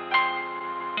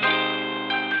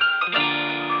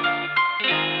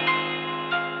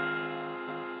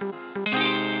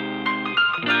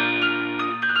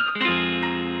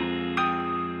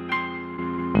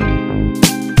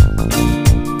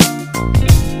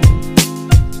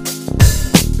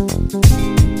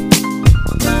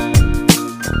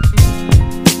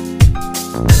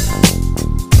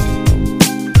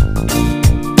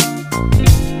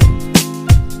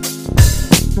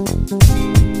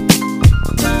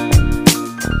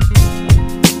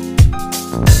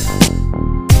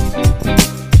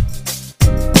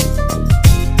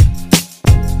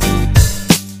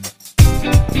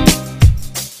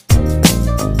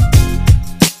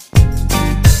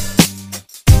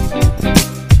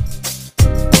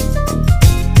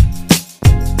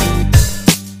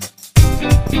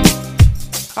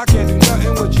 I can't do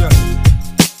nothing with you.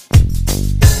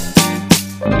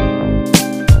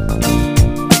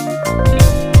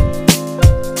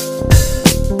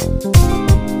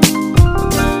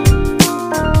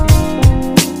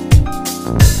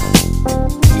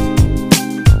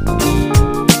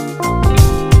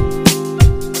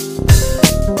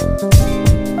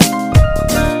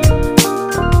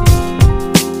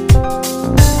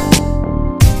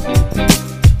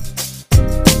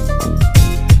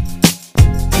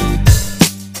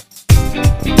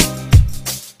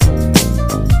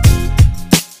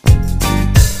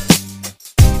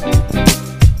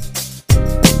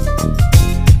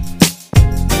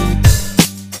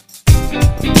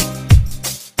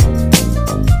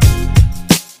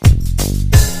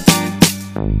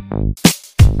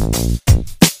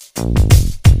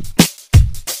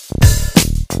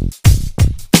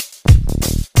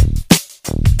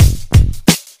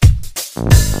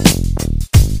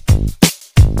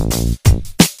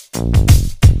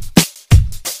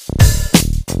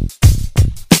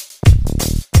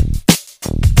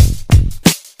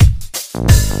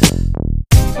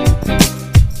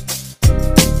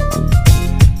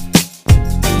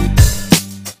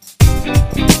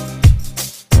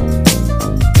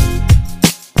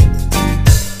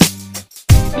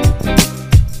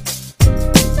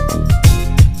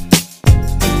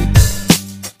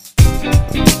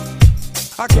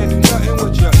 I can't do nothing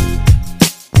with you.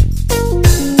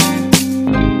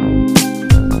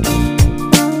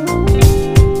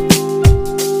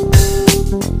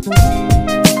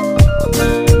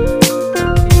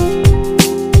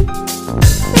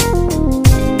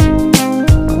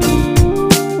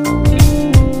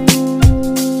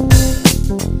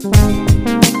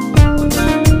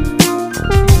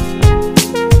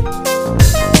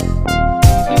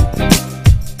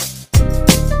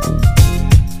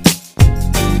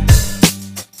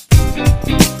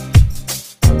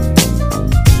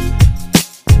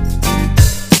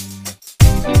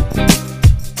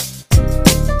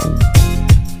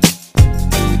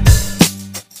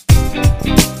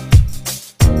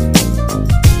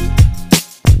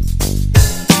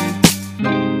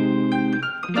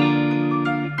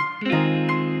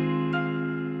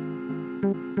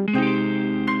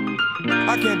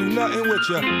 I can't do nothing with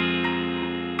you.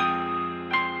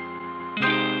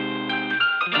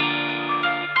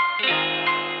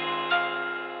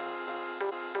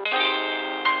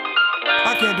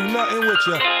 I can't do nothing with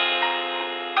you.